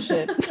really did this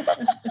shit.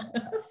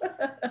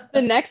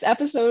 The next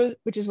episode,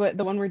 which is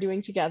the one we're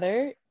doing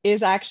together,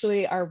 is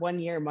actually our 1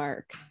 year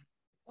mark.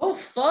 Oh,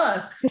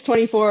 fuck. It's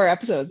 24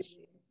 episodes.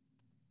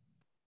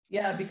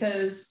 Yeah,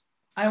 because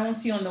I won't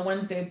see you on the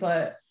Wednesday,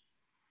 but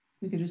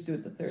we could just do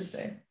it the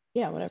Thursday.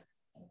 Yeah, whatever.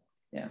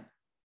 Yeah.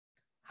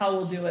 How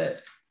we'll do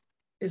it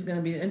is going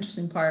to be an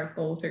interesting part,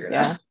 but we'll figure it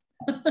out.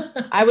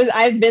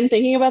 I've been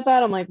thinking about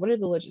that. I'm like, what are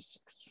the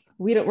logistics?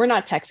 We're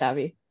not tech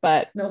savvy,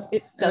 but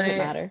it doesn't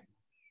matter.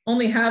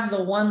 Only have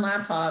the one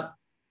laptop,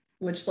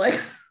 which like,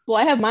 well,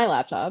 I have my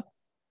laptop.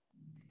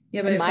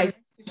 Yeah, but if we're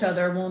next to each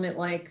other, won't it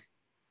like,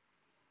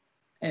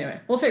 anyway,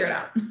 we'll figure it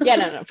out. Yeah,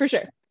 no, for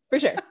sure.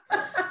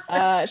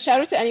 Shout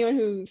out to anyone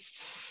who's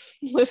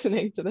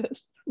listening to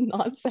this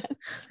nonsense.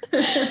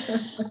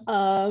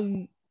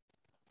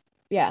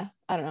 Yeah,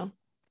 I don't know.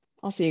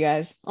 I'll see you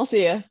guys. I'll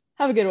see you.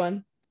 Have a good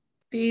one.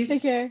 Peace.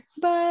 Take care.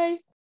 Bye.